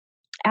say is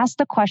ask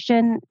the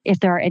question if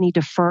there are any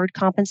deferred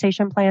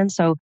compensation plans.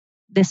 So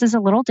this is a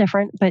little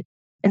different, but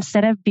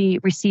instead of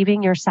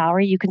receiving your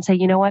salary, you can say,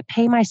 you know what,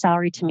 pay my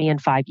salary to me in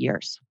 5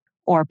 years,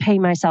 or pay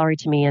my salary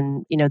to me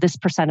in, this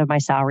percent of my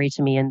salary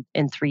to me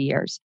in 3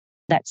 years.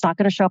 That's not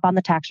going to show up on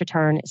the tax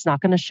return. It's not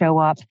going to show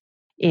up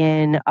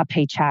in a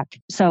paycheck.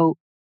 So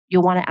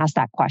you'll want to ask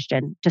that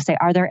question to say,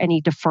 are there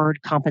any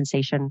deferred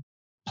compensation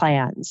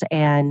plans?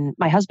 And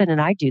my husband and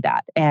I do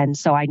that. And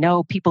so I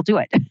know people do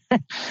it.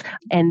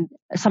 And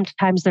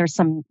sometimes there's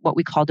some, what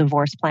we call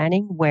divorce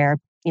planning, where,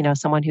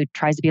 someone who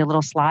tries to be a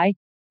little sly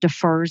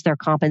defers their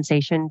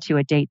compensation to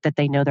a date that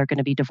they know they're going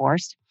to be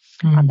divorced.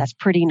 That's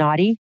pretty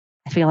naughty.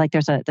 I feel like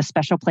there's the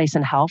special place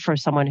in hell for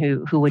someone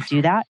who would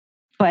do that.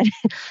 But,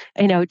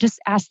 just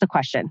ask the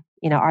question,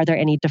 are there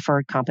any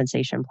deferred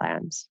compensation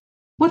plans?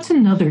 What's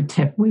another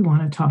tip we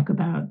want to talk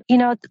about?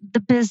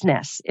 The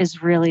business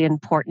is really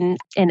important.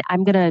 And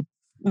I'm going to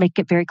make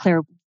it very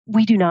clear,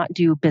 we do not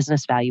do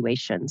business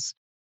valuations.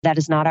 That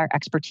is not our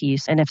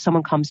expertise. And if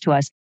someone comes to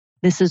us,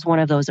 this is one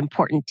of those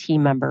important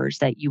team members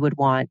that you would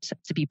want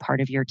to be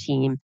part of your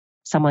team,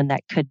 someone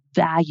that could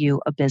value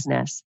a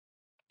business.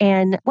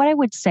 And what I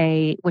would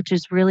say, which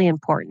is really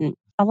important,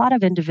 a lot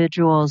of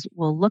individuals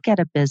will look at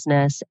a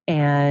business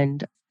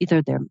and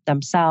either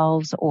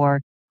themselves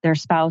or their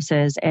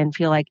spouses and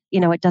feel like,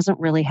 it doesn't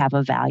really have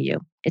a value.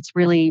 It's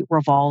really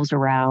revolves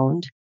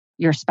around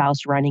your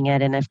spouse running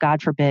it. And if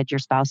God forbid your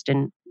spouse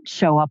didn't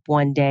show up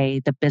one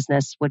day, the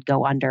business would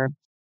go under.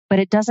 But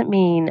it doesn't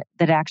mean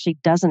that it actually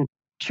doesn't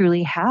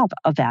truly have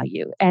a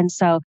value. And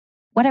so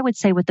what I would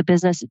say with the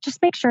business,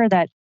 just make sure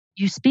that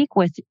you speak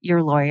with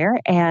your lawyer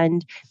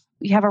and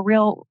you have a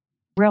real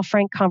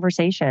frank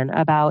conversation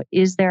about,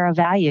 is there a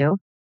value?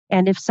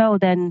 And if so,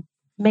 then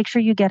make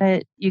sure you get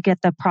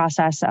the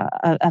process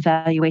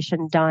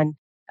evaluation done.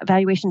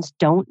 Evaluations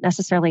don't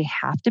necessarily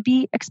have to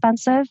be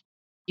expensive.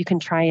 You can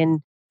try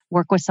and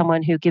work with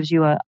someone who gives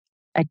you a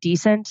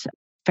decent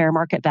fair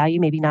market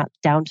value, maybe not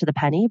down to the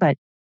penny, but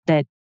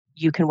that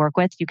you can work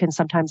with. You can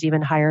sometimes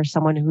even hire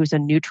someone who's a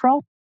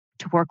neutral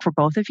to work for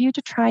both of you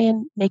to try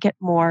and make it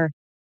more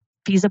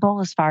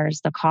feasible as far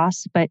as the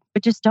costs, but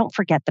just don't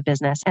forget the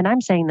business. And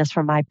I'm saying this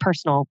from my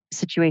personal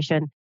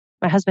situation.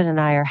 My husband and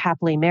I are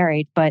happily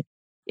married, but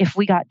if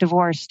we got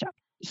divorced,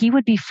 he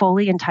would be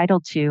fully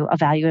entitled to a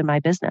value in my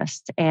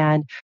business.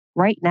 And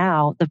right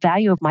now, the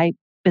value of my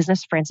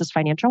business, Francis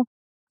Financial,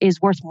 is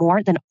worth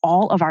more than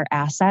all of our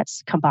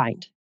assets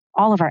combined.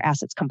 All of our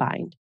assets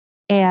combined.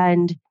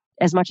 And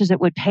as much as it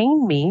would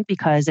pain me,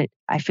 because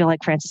I feel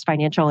like Francis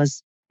Financial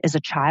is a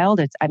child.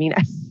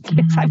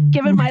 I've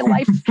given my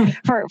life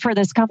for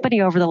this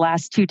company over the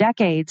last 2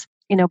 decades,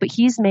 but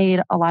he's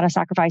made a lot of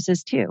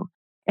sacrifices too.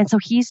 And so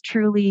he's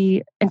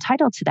truly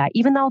entitled to that.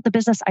 Even though the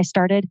business I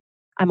started,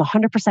 I'm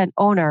 100%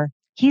 owner,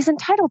 he's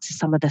entitled to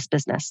some of this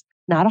business.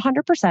 Not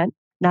 100%,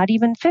 not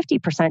even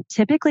 50%.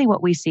 Typically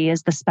what we see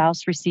is the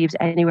spouse receives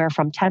anywhere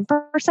from 10%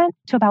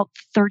 to about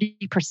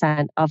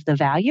 30% of the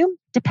value,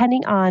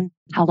 depending on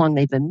how long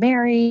they've been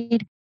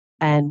married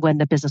and when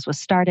the business was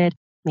started,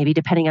 maybe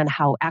depending on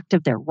how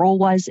active their role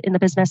was in the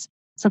business.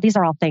 So these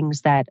are all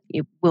things that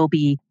will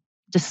be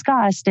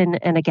discussed. And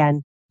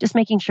again, just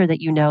making sure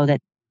that you know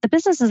that the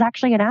business is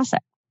actually an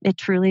asset. It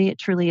truly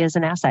is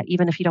an asset.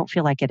 Even if you don't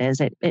feel like it is,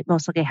 it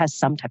most likely has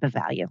some type of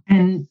value.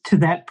 And to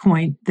that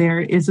point, there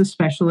is a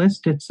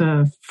specialist. It's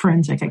a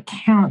forensic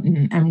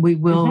accountant. And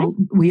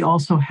we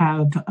also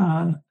have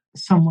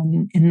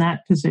someone in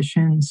that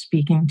position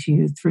speaking to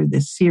you through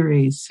this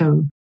series.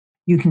 So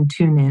you can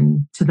tune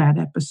in to that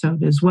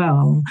episode as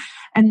well.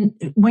 And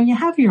when you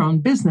have your own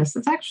business,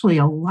 it's actually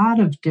a lot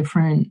of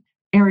different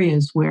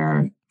areas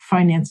where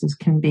finances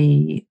can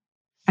be,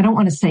 I don't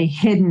want to say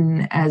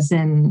hidden as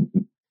in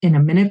a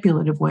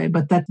manipulative way,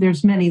 but that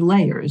there's many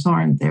layers,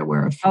 aren't there?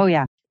 Oh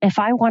yeah. If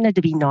I wanted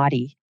to be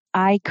naughty,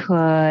 I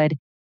could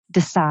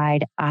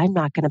decide I'm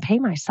not going to pay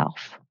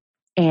myself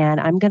and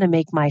I'm going to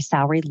make my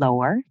salary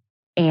lower.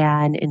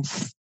 And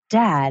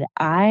instead,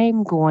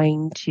 I'm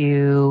going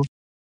to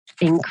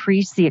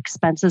increase the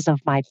expenses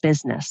of my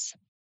business.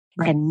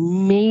 Right.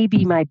 And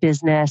maybe my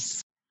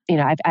business,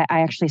 I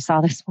actually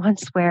saw this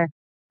once where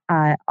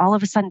all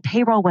of a sudden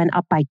payroll went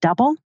up by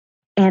double.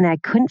 And I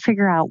couldn't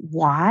figure out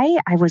why.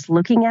 I was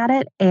looking at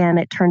it, and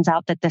it turns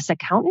out that this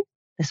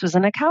was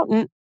an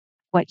accountant,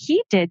 what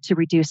he did to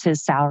reduce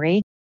his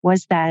salary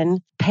was then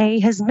pay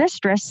his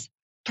mistress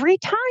 3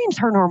 times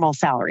her normal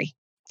salary.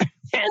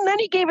 And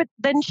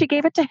then she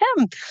gave it to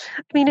him.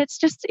 I mean, it's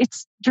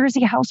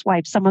Jersey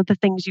Housewives, some of the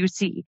things you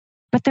see.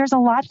 But there's a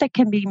lot that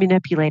can be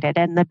manipulated.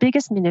 And the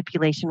biggest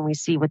manipulation we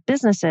see with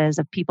businesses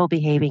of people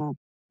behaving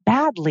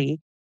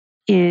badly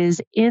is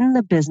in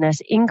the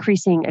business,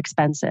 increasing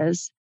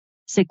expenses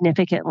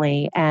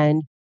significantly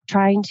and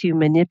trying to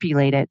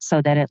manipulate it so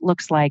that it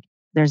looks like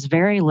there's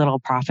very little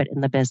profit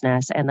in the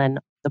business. And then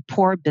the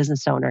poor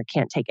business owner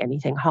can't take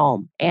anything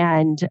home.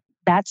 And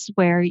that's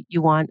where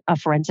you want a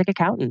forensic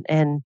accountant.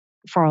 And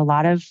for a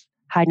lot of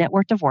high net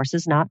worth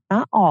divorces, not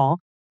all,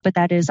 but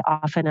that is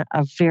often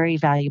a very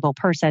valuable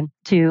person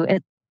to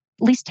at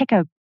least take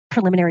a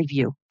preliminary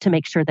view to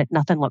make sure that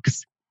nothing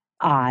looks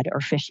odd or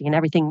fishy and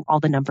everything, all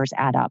the numbers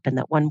add up and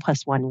that 1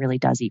 + 1 really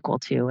does equal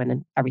 2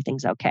 and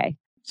everything's okay.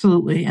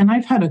 Absolutely. And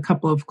I've had a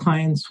couple of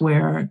clients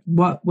where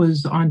what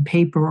was on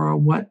paper or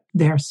what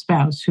their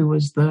spouse, who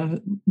was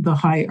the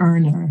high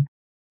earner,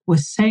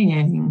 was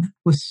saying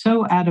was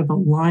so out of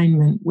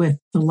alignment with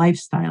the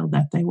lifestyle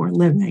that they were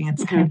living.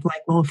 It's kind of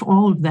like, well, if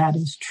all of that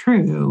is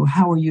true,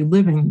 how are you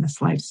living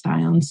this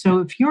lifestyle? And so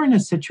if you're in a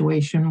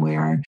situation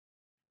where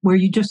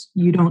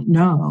you don't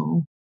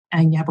know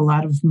and you have a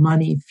lot of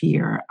money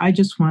fear, I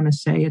just want to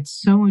say it's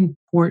so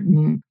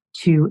important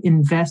to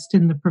invest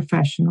in the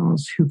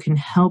professionals who can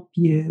help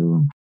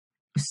you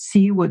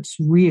see what's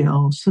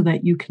real so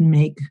that you can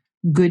make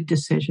good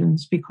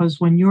decisions. Because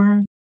when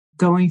you're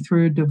going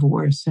through a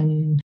divorce,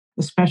 and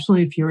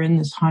especially if you're in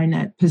this high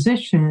net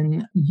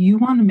position, you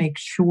want to make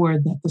sure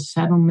that the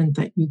settlement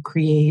that you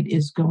create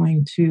is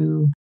going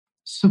to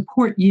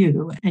support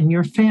you and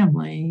your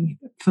family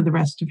for the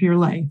rest of your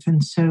life.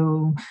 And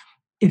so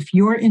if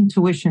your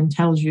intuition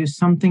tells you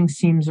something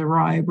seems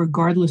awry,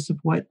 regardless of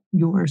what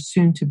your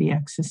soon-to-be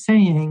ex is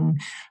saying,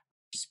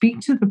 speak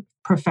to the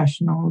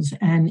professionals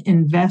and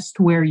invest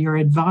where you're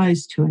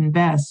advised to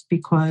invest,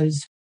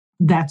 because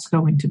that's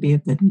going to be a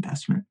good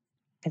investment.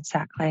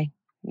 Exactly.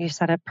 You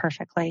said it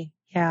perfectly.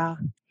 Yeah.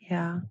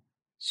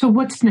 So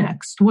what's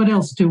next? What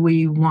else do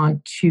we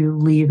want to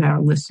leave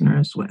our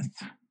listeners with?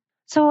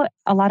 So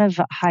a lot of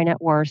high net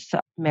worth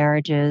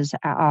marriages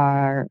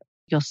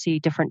you'll see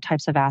different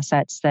types of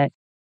assets that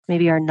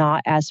maybe are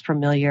not as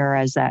familiar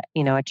as a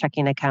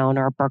checking account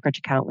or a brokerage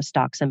account with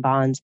stocks and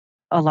bonds.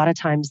 A lot of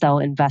times they'll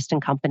invest in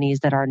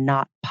companies that are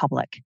not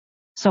public.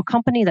 So a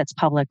company that's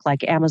public,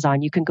 like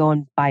Amazon, you can go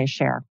and buy a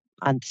share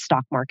on the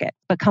stock market.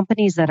 But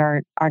companies that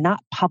are not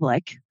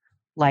public,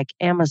 like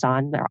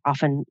Amazon, they're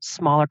often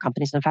smaller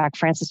companies. In fact,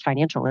 Francis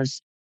Financial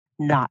is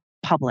not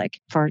public.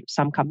 For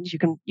some companies, you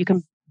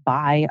can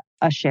buy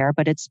a share,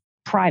 but it's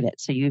private.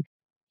 So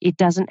it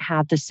doesn't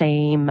have the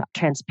same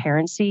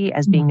transparency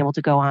as being able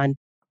to go on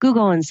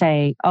Google and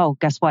say, oh,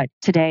 guess what?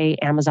 Today,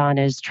 Amazon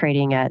is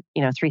trading at,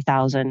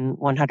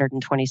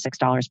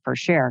 $3,126 per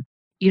share.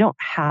 You don't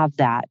have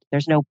that.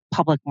 There's no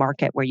public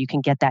market where you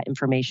can get that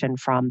information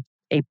from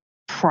a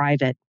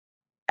private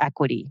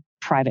equity,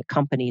 private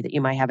company that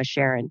you might have a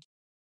share in.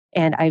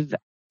 And I've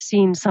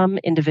seen some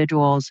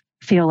individuals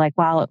feel like,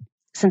 well,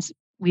 since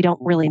we don't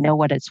really know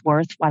what it's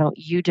worth, why don't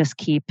you just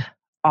keep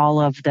all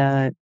of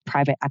the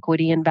private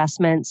equity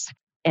investments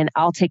and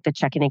I'll take the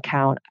checking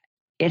account.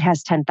 It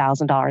has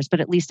 $10,000, but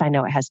at least I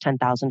know it has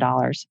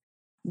 $10,000.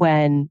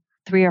 When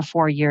 3 or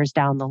 4 years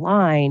down the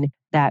line,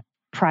 that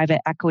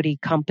private equity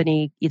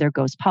company either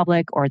goes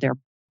public or they're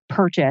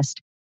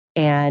purchased,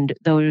 and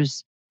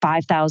those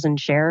 5,000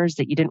 shares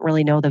that you didn't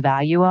really know the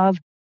value of,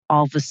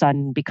 all of a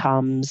sudden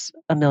becomes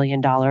 $1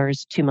 million,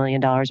 $2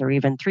 million, or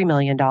even $3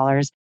 million,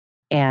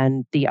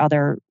 and the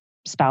other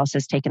spouse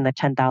has taken the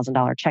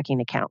 $10,000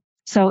 checking account.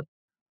 So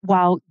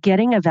while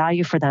getting a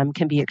value for them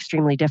can be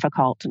extremely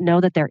difficult,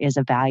 know that there is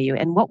a value.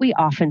 And what we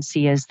often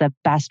see is the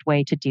best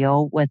way to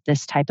deal with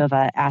this type of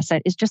an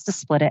asset is just to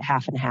split it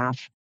half and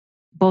half.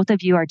 Both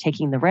of you are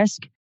taking the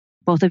risk.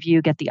 Both of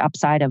you get the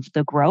upside of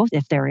the growth,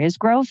 if there is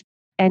growth,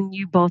 and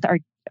you both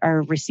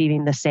are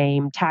receiving the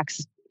same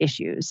tax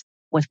issues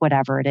with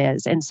whatever it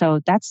is. And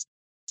so that's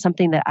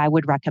something that I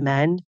would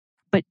recommend,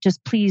 but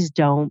just please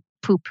don't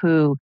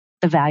poo-poo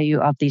the value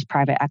of these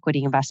private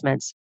equity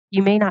investments.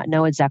 You may not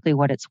know exactly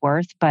what it's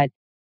worth, but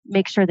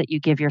make sure that you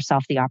give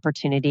yourself the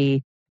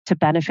opportunity to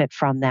benefit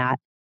from that.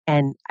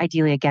 And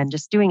ideally, again,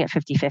 just doing it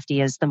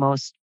 50-50 is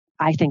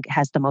I think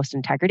has the most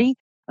integrity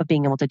of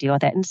being able to deal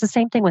with it. And it's the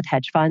same thing with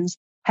hedge funds.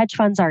 Hedge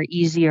funds are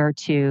easier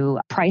to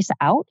price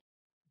out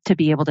to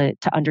be able to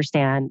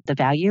understand the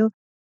value.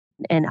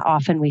 And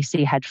often we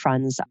see hedge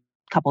funds,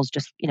 couples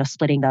just,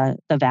 splitting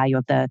the value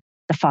of the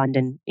fund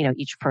and,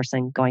 each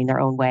person going their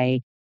own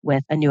way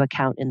with a new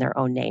account in their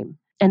own name.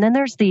 And then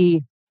there's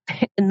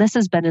and this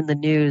has been in the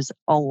news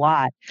a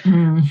lot,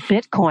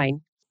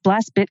 Bitcoin.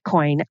 Bless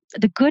Bitcoin.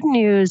 The good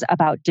news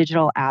about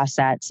digital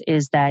assets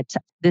is that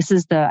this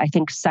is I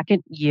think,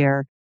 second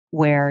year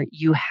where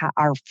you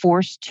are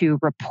forced to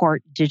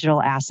report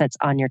digital assets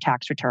on your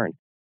tax return.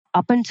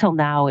 Up until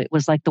now, it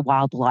was like the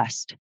Wild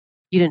West.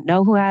 You didn't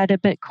know who had a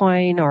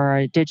Bitcoin or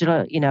a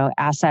digital,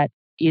 asset.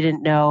 You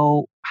didn't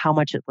know how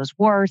much it was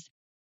worth,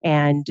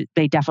 and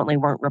they definitely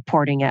weren't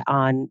reporting it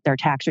on their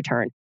tax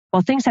return.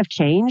 Well, things have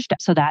changed,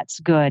 so that's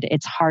good.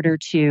 It's harder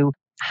to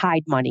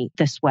hide money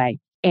this way.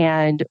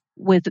 And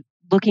with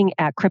looking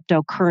at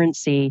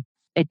cryptocurrency,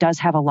 it does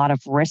have a lot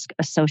of risk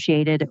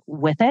associated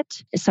with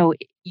it. So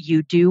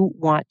you do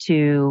want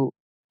to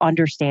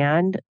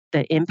understand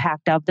the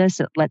impact of this.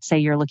 Let's say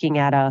you're looking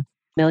at a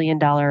 $1 million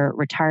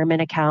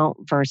retirement account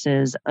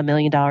versus $1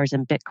 million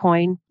in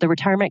Bitcoin. The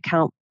retirement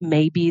account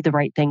may be the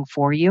right thing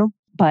for you.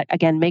 But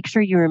again, make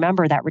sure you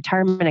remember that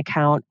retirement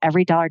account,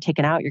 every dollar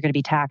taken out, you're going to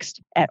be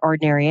taxed at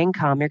ordinary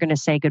income. You're going to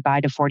say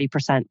goodbye to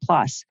 40%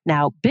 plus.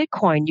 Now,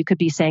 Bitcoin, you could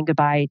be saying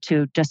goodbye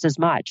to just as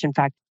much. In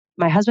fact,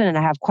 my husband and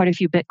I have quite a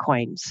few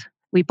Bitcoins.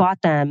 We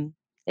bought them,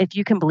 if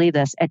you can believe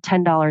this, at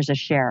 $10 a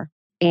share.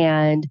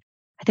 And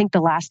I think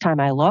the last time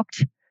I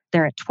looked,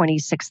 they're at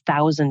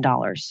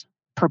 $26,000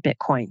 per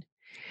Bitcoin.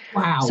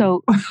 Wow.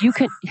 So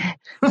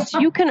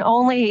you can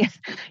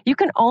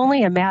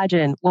only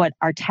imagine what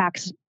our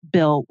tax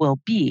bill will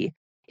be.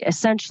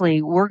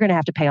 Essentially, we're going to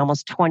have to pay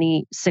almost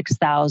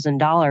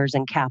 $26,000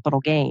 in capital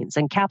gains.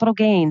 And capital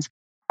gains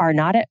are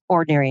not at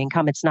ordinary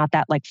income. It's not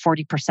that like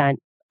 40%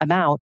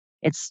 amount.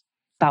 It's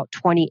about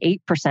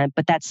 28%,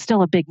 but that's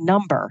still a big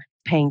number,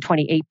 paying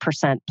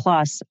 28%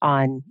 plus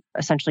on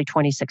essentially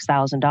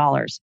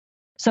 $26,000.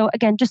 So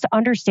again, just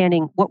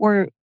understanding what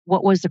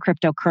was the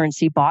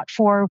cryptocurrency bought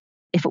for.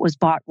 If it was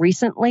bought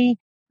recently,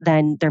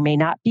 then there may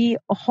not be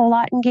a whole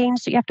lot in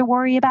gains that you have to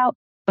worry about.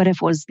 But if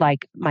it was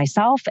like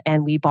myself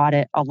and we bought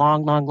it a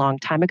long, long, long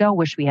time ago,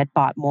 wish we had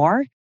bought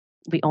more.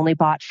 We only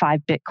bought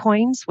 5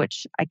 Bitcoins,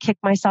 which I kick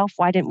myself.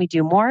 Why didn't we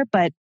do more?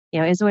 But,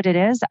 is what it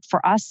is.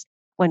 For us,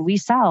 when we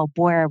sell,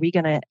 boy, are we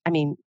going to,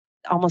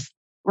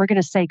 we're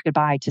going to say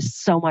goodbye to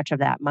so much of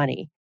that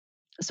money.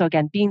 So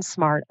again, being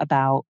smart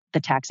about the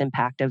tax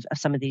impact of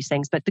some of these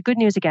things. But the good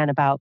news again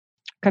about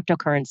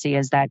cryptocurrency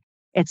is that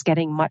it's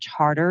getting much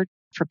harder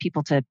for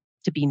people to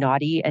be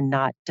naughty and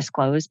not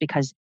disclose,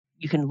 because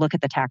you can look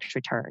at the tax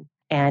return.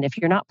 And if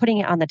you're not putting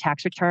it on the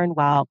tax return,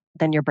 well,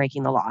 then you're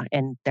breaking the law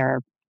and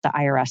they're the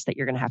IRS that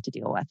you're going to have to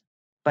deal with.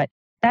 But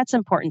that's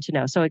important to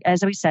know. So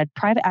as we said,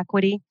 private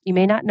equity, you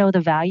may not know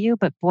the value,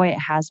 but boy, it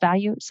has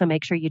value. So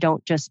make sure you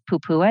don't just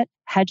poo-poo it.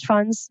 Hedge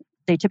funds,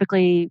 they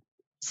typically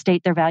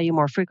state their value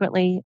more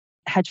frequently.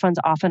 Hedge funds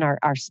often are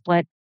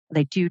split.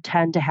 They do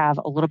tend to have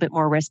a little bit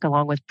more risk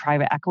along with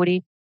private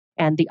equity.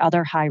 And the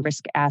other high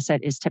risk asset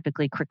is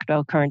typically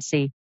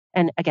cryptocurrency.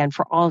 And again,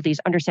 for all of these,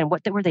 understand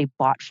what were they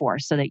bought for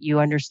so that you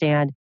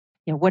understand,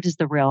 what is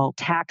the real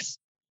tax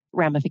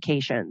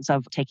ramifications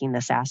of taking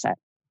this asset.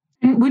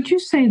 And would you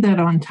say that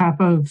on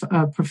top of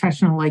a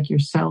professional like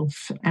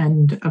yourself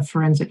and a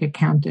forensic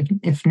accountant,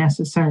 if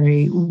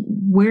necessary,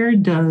 where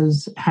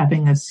does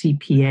having a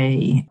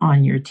CPA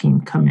on your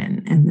team come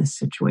in this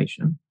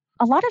situation?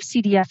 A lot of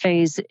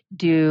CDFAs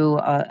do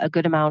a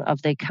good amount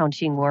of the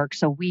accounting work.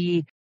 So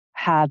we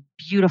have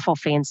beautiful,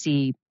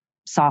 fancy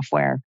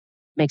software,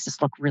 makes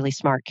us look really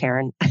smart,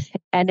 Karen,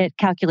 and it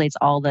calculates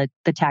all the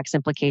tax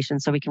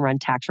implications so we can run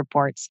tax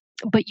reports.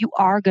 But you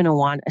are going to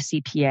want a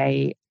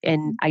CPA,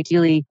 and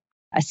ideally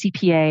a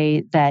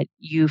CPA that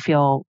you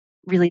feel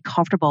really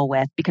comfortable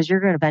with, because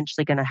you're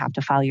eventually going to have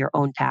to file your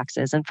own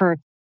taxes. And for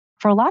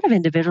a lot of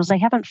individuals, they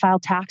haven't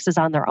filed taxes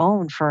on their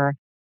own for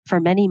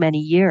many, many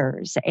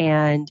years.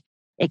 And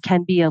it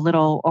can be a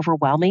little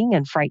overwhelming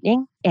and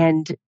frightening.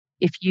 And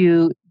if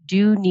you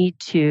do need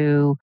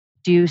to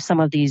do some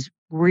of these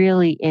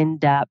really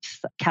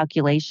in-depth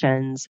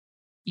calculations,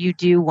 you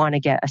do want to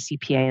get a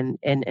CPA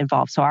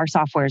involved. So our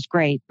software is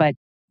great, but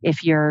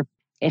if you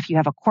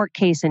have a court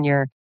case and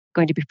you're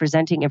going to be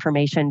presenting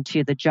information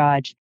to the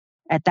judge,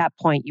 at that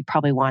point you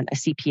probably want a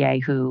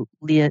CPA who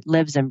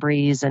lives and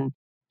breathes and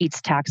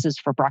eats taxes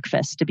for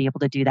breakfast to be able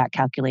to do that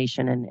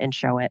calculation and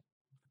show it.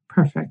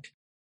 Perfect.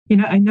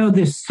 I know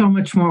there's so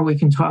much more we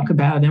can talk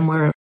about, and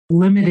we're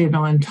limited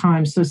on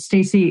time. So,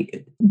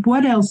 Stacey,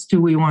 what else do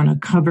we want to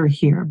cover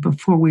here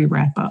before we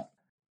wrap up?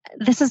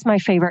 This is my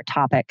favorite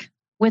topic.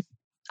 With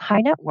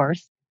high net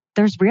worth,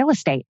 there's real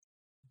estate.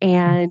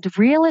 And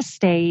real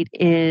estate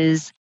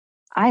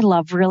I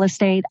love real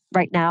estate.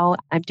 Right now,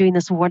 I'm doing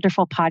this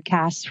wonderful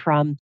podcast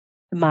from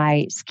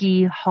my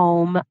ski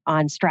home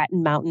on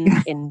Stratton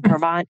Mountain in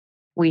Vermont.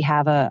 We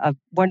have a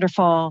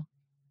wonderful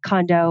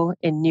condo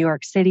in New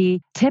York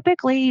City.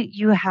 Typically,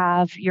 you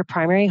have your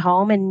primary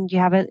home and you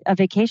have a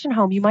vacation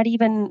home. You might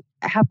even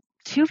have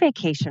 2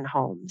 vacation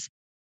homes.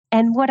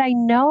 And what I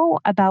know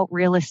about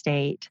real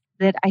estate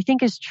that I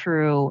think is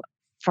true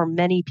for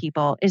many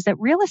people is that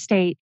real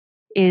estate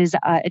is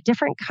a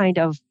different kind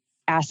of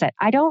asset.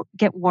 I don't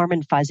get warm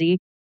and fuzzy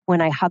when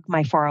I hug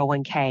my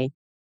 401k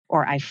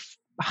or I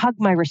hug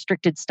my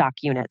restricted stock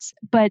units,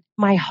 but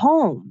my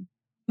home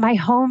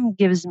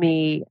gives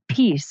me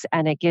peace,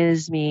 and it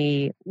gives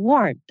me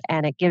warmth,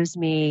 and it gives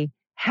me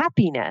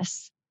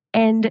happiness.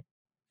 And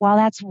while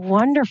that's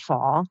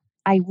wonderful,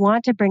 I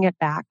want to bring it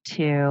back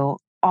to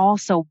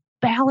also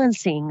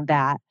balancing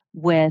that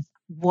with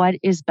what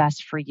is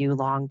best for you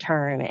long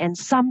term. And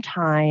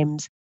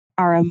sometimes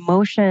our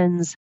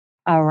emotions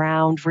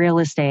around real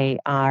estate,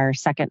 our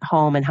second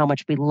home, and how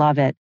much we love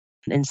it,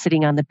 and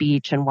sitting on the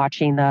beach and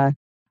watching the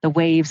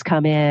waves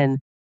come in,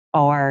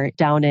 or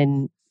down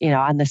in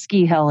on the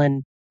ski hill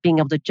and being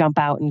able to jump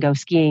out and go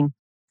skiing.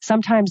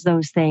 Sometimes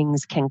those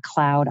things can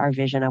cloud our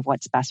vision of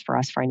what's best for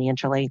us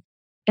financially.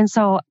 And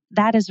so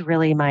that is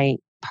really my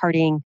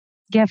parting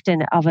gift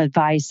and of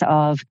advice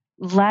of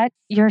let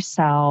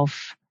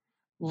yourself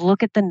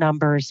look at the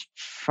numbers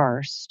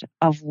first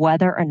of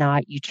whether or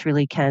not you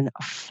truly can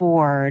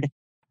afford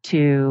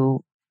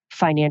to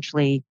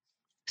financially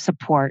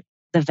support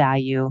the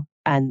value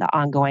and the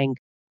ongoing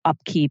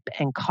upkeep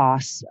and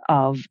costs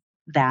of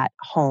that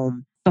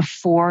home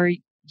before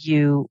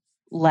you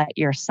let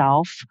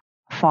yourself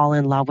fall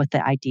in love with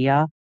the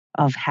idea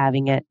of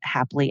having it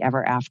happily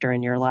ever after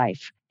in your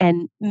life.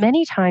 And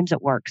many times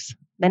it works.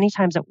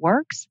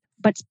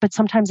 But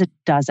sometimes it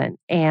doesn't.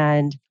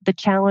 And the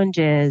challenge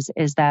is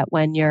that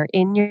when you're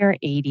in your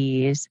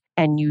 80s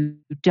and you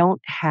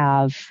don't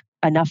have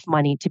enough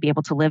money to be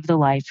able to live the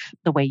life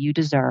the way you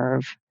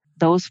deserve,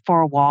 those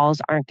 4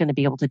 walls aren't going to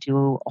be able to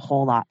do a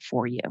whole lot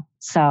for you.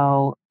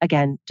 So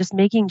again, just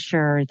making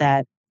sure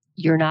that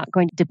you're not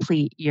going to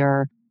deplete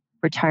your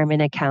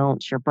retirement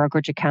accounts, your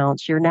brokerage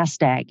accounts, your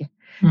nest egg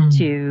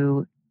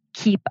to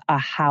keep a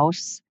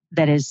house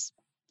that is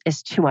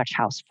too much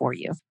house for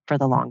you for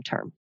the long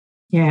term.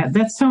 Yeah,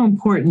 that's so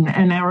important.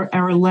 And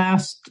our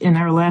last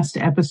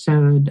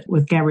episode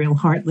with Gabrielle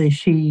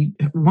Hartley,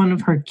 one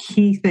of her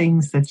key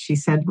things that she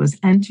said was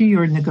enter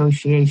your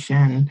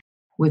negotiation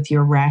with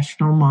your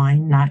rational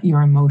mind, not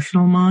your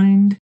emotional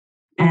mind.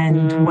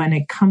 And when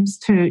it comes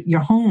to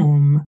your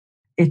home,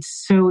 it's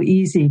so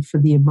easy for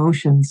the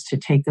emotions to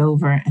take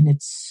over. And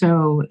it's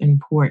so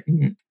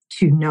important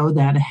to know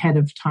that ahead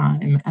of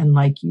time. And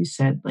like you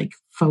said,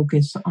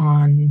 focus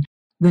on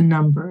the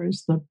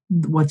numbers,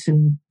 what's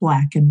in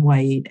black and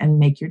white, and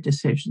make your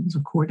decisions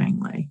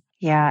accordingly.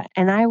 Yeah.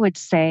 And I would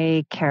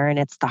say, Karen,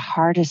 it's the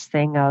hardest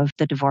thing of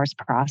the divorce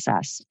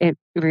process. It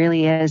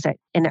really is.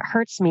 And it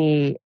hurts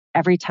me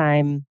every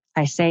time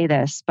I say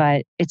this,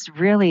 but it's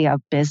really a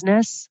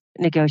business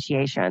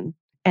negotiation.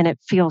 And it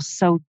feels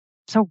so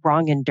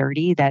wrong and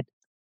dirty that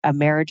a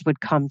marriage would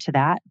come to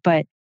that.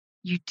 But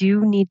you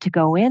do need to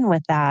go in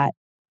with that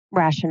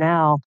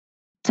rationale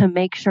to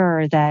make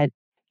sure that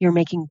you're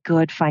making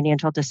good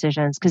financial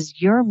decisions, because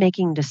you're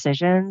making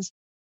decisions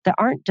that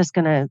aren't just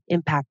going to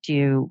impact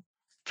you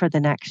for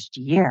the next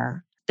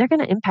year. They're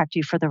going to impact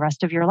you for the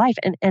rest of your life.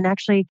 And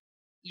actually,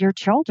 your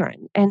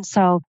children. And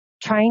so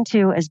trying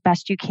to, as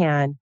best you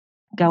can,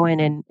 go in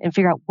and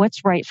figure out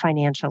what's right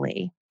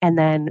financially and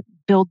then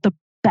build the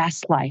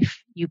best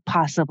life you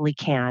possibly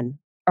can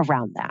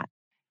around that.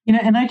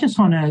 And I just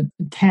want to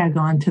tag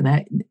on to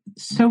that.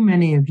 So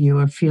many of you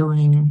are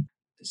feeling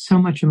so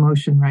much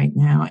emotion right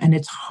now, and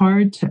it's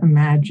hard to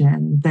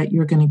imagine that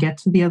you're going to get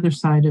to the other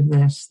side of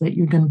this, that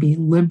you're going to be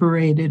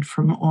liberated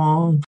from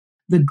all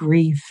the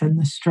grief and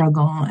the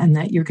struggle, and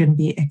that you're going to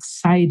be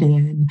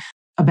excited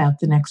about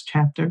the next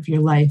chapter of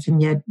your life.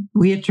 And yet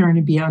we at Journey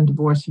Beyond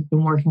Divorce have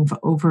been working for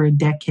over a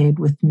decade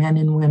with men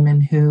and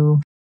women who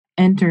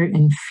enter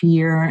in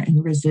fear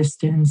and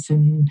resistance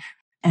and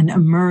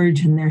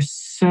emerge, and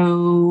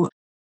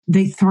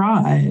they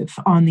thrive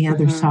on the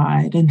other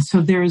side. And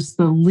so there's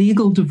the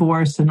legal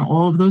divorce and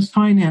all of those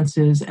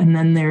finances, and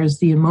then there's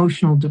the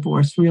emotional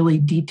divorce, really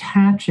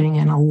detaching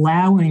and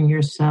allowing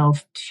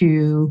yourself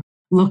to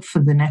look for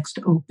the next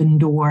open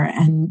door.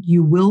 And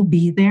you will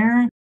be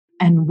there.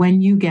 And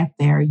when you get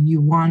there,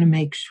 you want to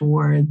make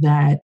sure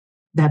that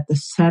the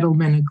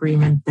settlement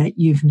agreement that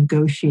you've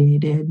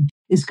negotiated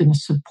is going to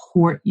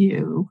support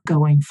you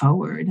going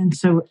forward. And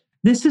so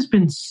this has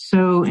been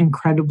so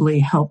incredibly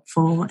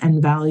helpful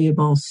and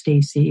valuable,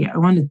 Stacey. I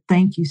want to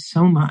thank you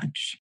so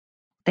much.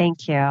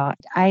 Thank you.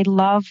 I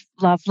love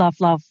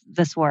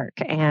this work,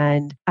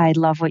 and I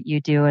love what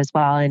you do as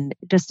well. And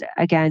just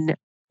again,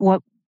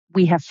 what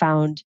we have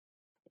found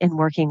in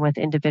working with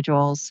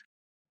individuals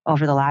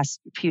over the last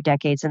few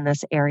decades in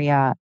this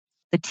area,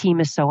 the team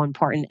is so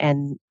important,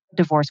 and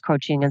divorce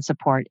coaching and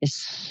support is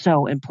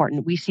so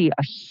important. We see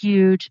a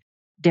huge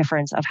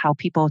difference of how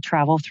people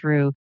travel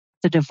through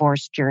the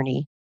divorce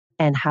journey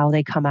and how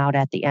they come out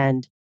at the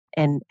end,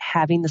 and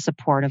having the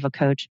support of a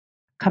coach,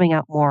 coming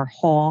out more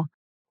whole,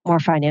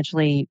 more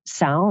financially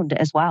sound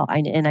as well.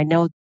 And I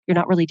know you're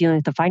not really dealing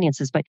with the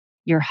finances, but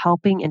you're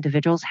helping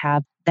individuals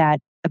have that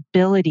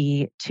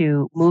ability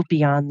to move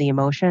beyond the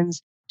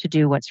emotions to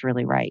do what's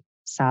really right.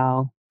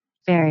 So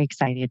very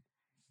excited.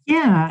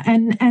 Yeah,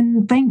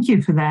 and thank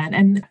you for that.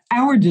 And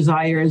our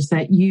desire is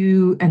that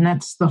you, and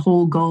that's the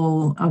whole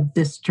goal of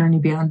this Journey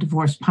Beyond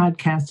Divorce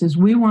podcast, is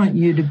we want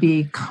you to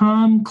be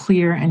calm,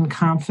 clear, and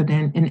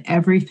confident in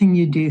everything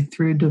you do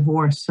through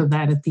divorce, so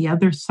that at the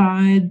other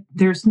side,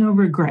 there's no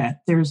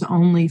regret. There's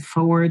only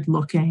forward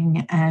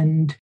looking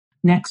and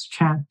next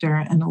chapter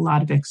and a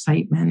lot of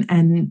excitement.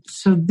 And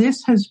so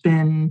this has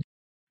been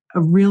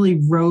a really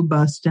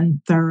robust and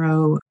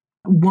thorough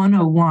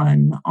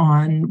 101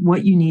 on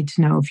what you need to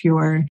know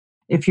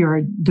if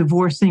you're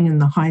divorcing in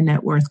the high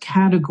net worth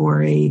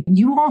category.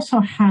 You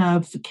also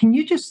have, can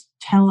you just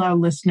tell our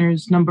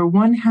listeners, number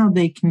one, how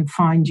they can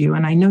find you?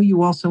 And I know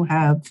you also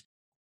have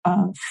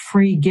a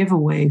free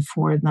giveaway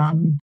for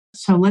them.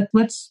 So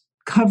let's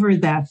cover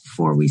that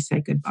before we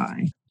say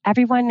goodbye.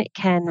 Everyone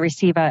can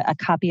receive a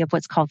copy of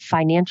what's called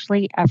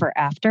Financially Ever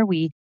After.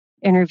 We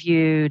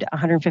interviewed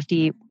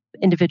 150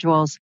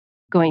 individuals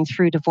going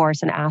through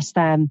divorce and asked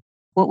them,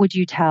 what would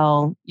you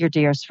tell your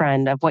dearest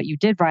friend of what you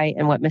did right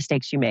and what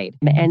mistakes you made?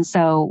 And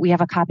so we have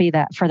a copy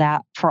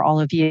for all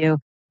of you.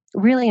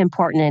 Really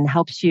important, and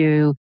helps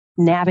you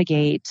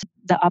navigate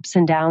the ups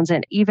and downs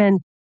and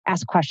even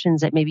ask questions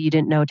that maybe you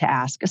didn't know to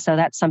ask. So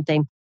that's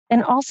something.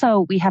 And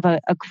also we have a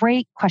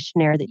great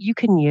questionnaire that you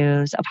can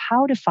use of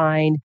how to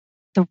find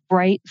the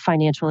right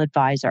financial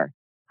advisor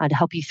to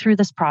help you through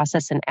this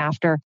process and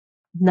after.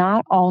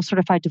 Not all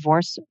certified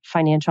divorce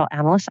financial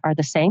analysts are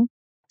the same.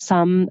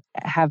 Some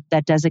have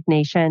that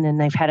designation and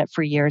they've had it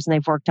for years and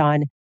they've worked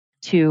on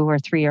 2 or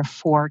 3 or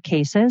 4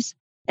 cases.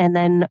 And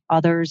then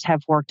others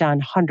have worked on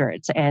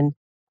hundreds and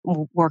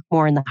work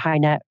more in the high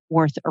net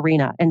worth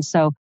arena. And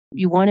so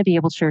you want to be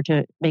able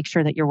to make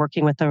sure that you're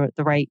working with the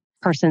right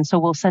person. So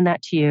we'll send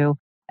that to you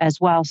as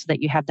well so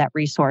that you have that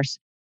resource.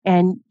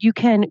 And you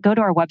can go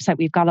to our website.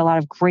 We've got a lot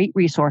of great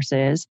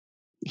resources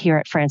here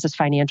at Francis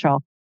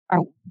Financial. Our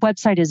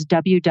website is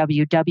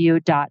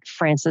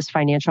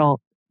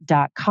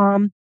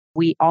www.francisfinancial.com.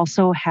 We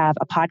also have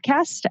a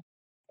podcast.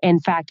 In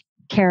fact,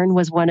 Karen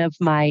was one of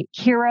my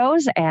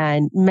heroes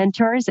and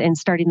mentors in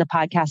starting the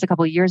podcast a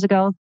couple of years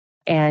ago.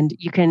 And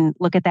you can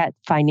look at that.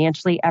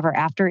 Financially Ever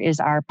After is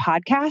our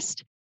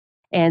podcast.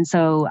 And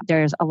so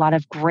there's a lot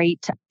of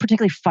great,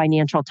 particularly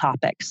financial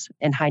topics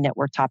and high net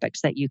worth topics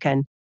that you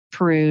can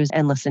peruse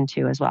and listen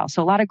to as well.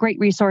 So a lot of great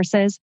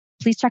resources.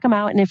 Please check them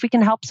out. And if we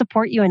can help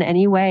support you in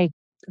any way,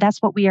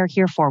 that's what we are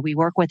here for. We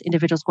work with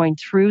individuals going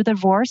through the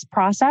divorce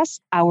process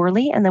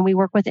hourly, and then we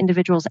work with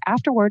individuals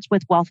afterwards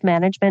with wealth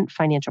management,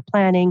 financial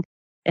planning,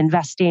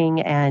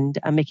 investing, and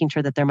making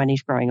sure that their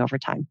money's growing over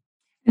time.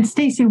 And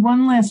Stacey,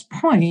 one last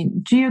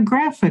point.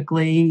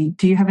 Geographically,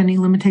 do you have any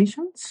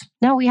limitations?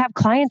 No, we have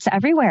clients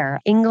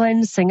everywhere.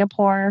 England,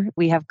 Singapore.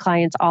 We have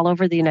clients all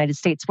over the United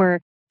States. We're a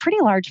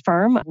pretty large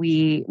firm.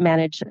 We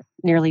manage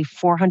nearly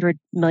 $400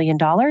 million.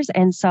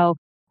 And so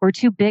we're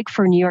too big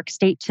for New York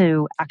State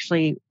to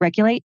actually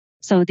regulate.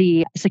 So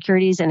the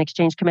Securities and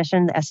Exchange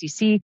Commission, the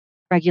SEC,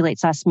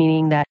 regulates us,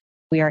 meaning that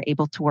we are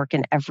able to work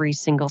in every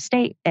single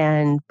state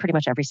and pretty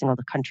much every single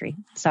country.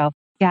 So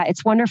Yeah,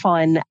 it's wonderful.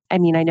 And I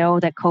mean, I know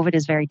that COVID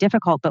is very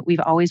difficult, but we've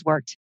always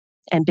worked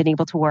and been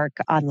able to work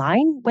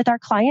online with our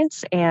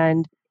clients.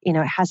 And, it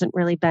hasn't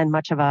really been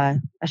much of a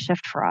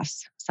shift for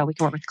us. So we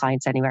can work with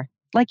clients anywhere.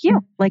 Like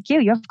you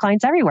have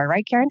clients everywhere,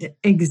 right, Karen?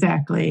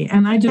 Exactly.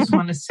 And I just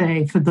want to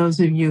say, for those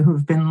of you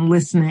who've been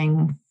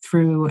listening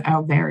through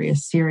our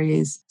various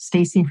series,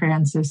 Stacey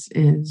Francis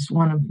is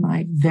one of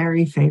my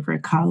very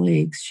favorite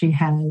colleagues. She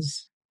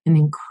has an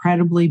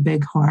incredibly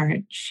big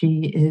heart.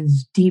 She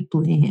is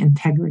deeply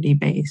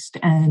integrity-based,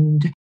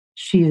 and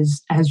she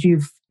is, as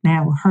you've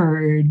now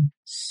heard,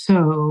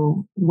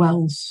 so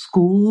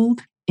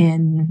well-schooled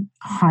in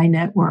high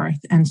net worth.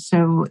 And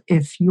so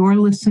if you're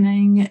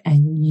listening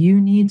and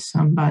you need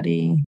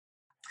somebody,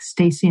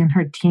 Stacey and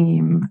her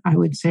team, I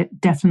would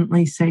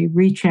definitely say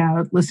reach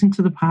out, listen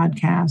to the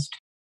podcast,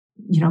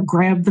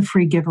 grab the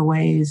free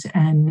giveaways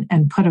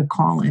and put a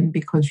call in,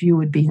 because you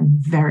would be in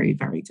very,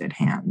 very good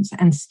hands.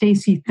 And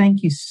Stacey,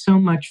 thank you so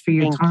much for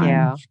your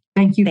time.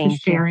 Thank you for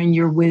sharing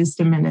your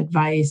wisdom and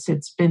advice.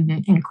 It's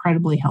been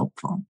incredibly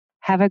helpful.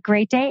 Have a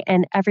great day,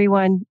 and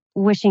everyone,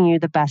 wishing you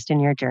the best in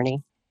your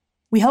journey.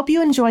 We hope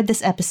you enjoyed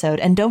this episode,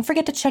 and don't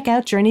forget to check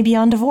out Journey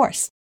Beyond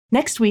Divorce.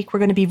 Next week, we're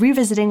going to be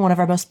revisiting one of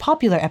our most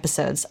popular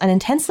episodes, an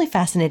intensely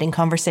fascinating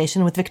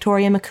conversation with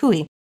Victoria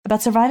McCooey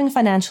about surviving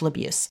financial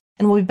abuse.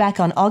 And we'll be back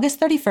on August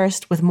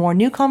 31st with more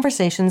new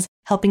conversations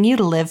helping you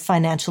to live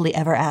financially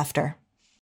ever after.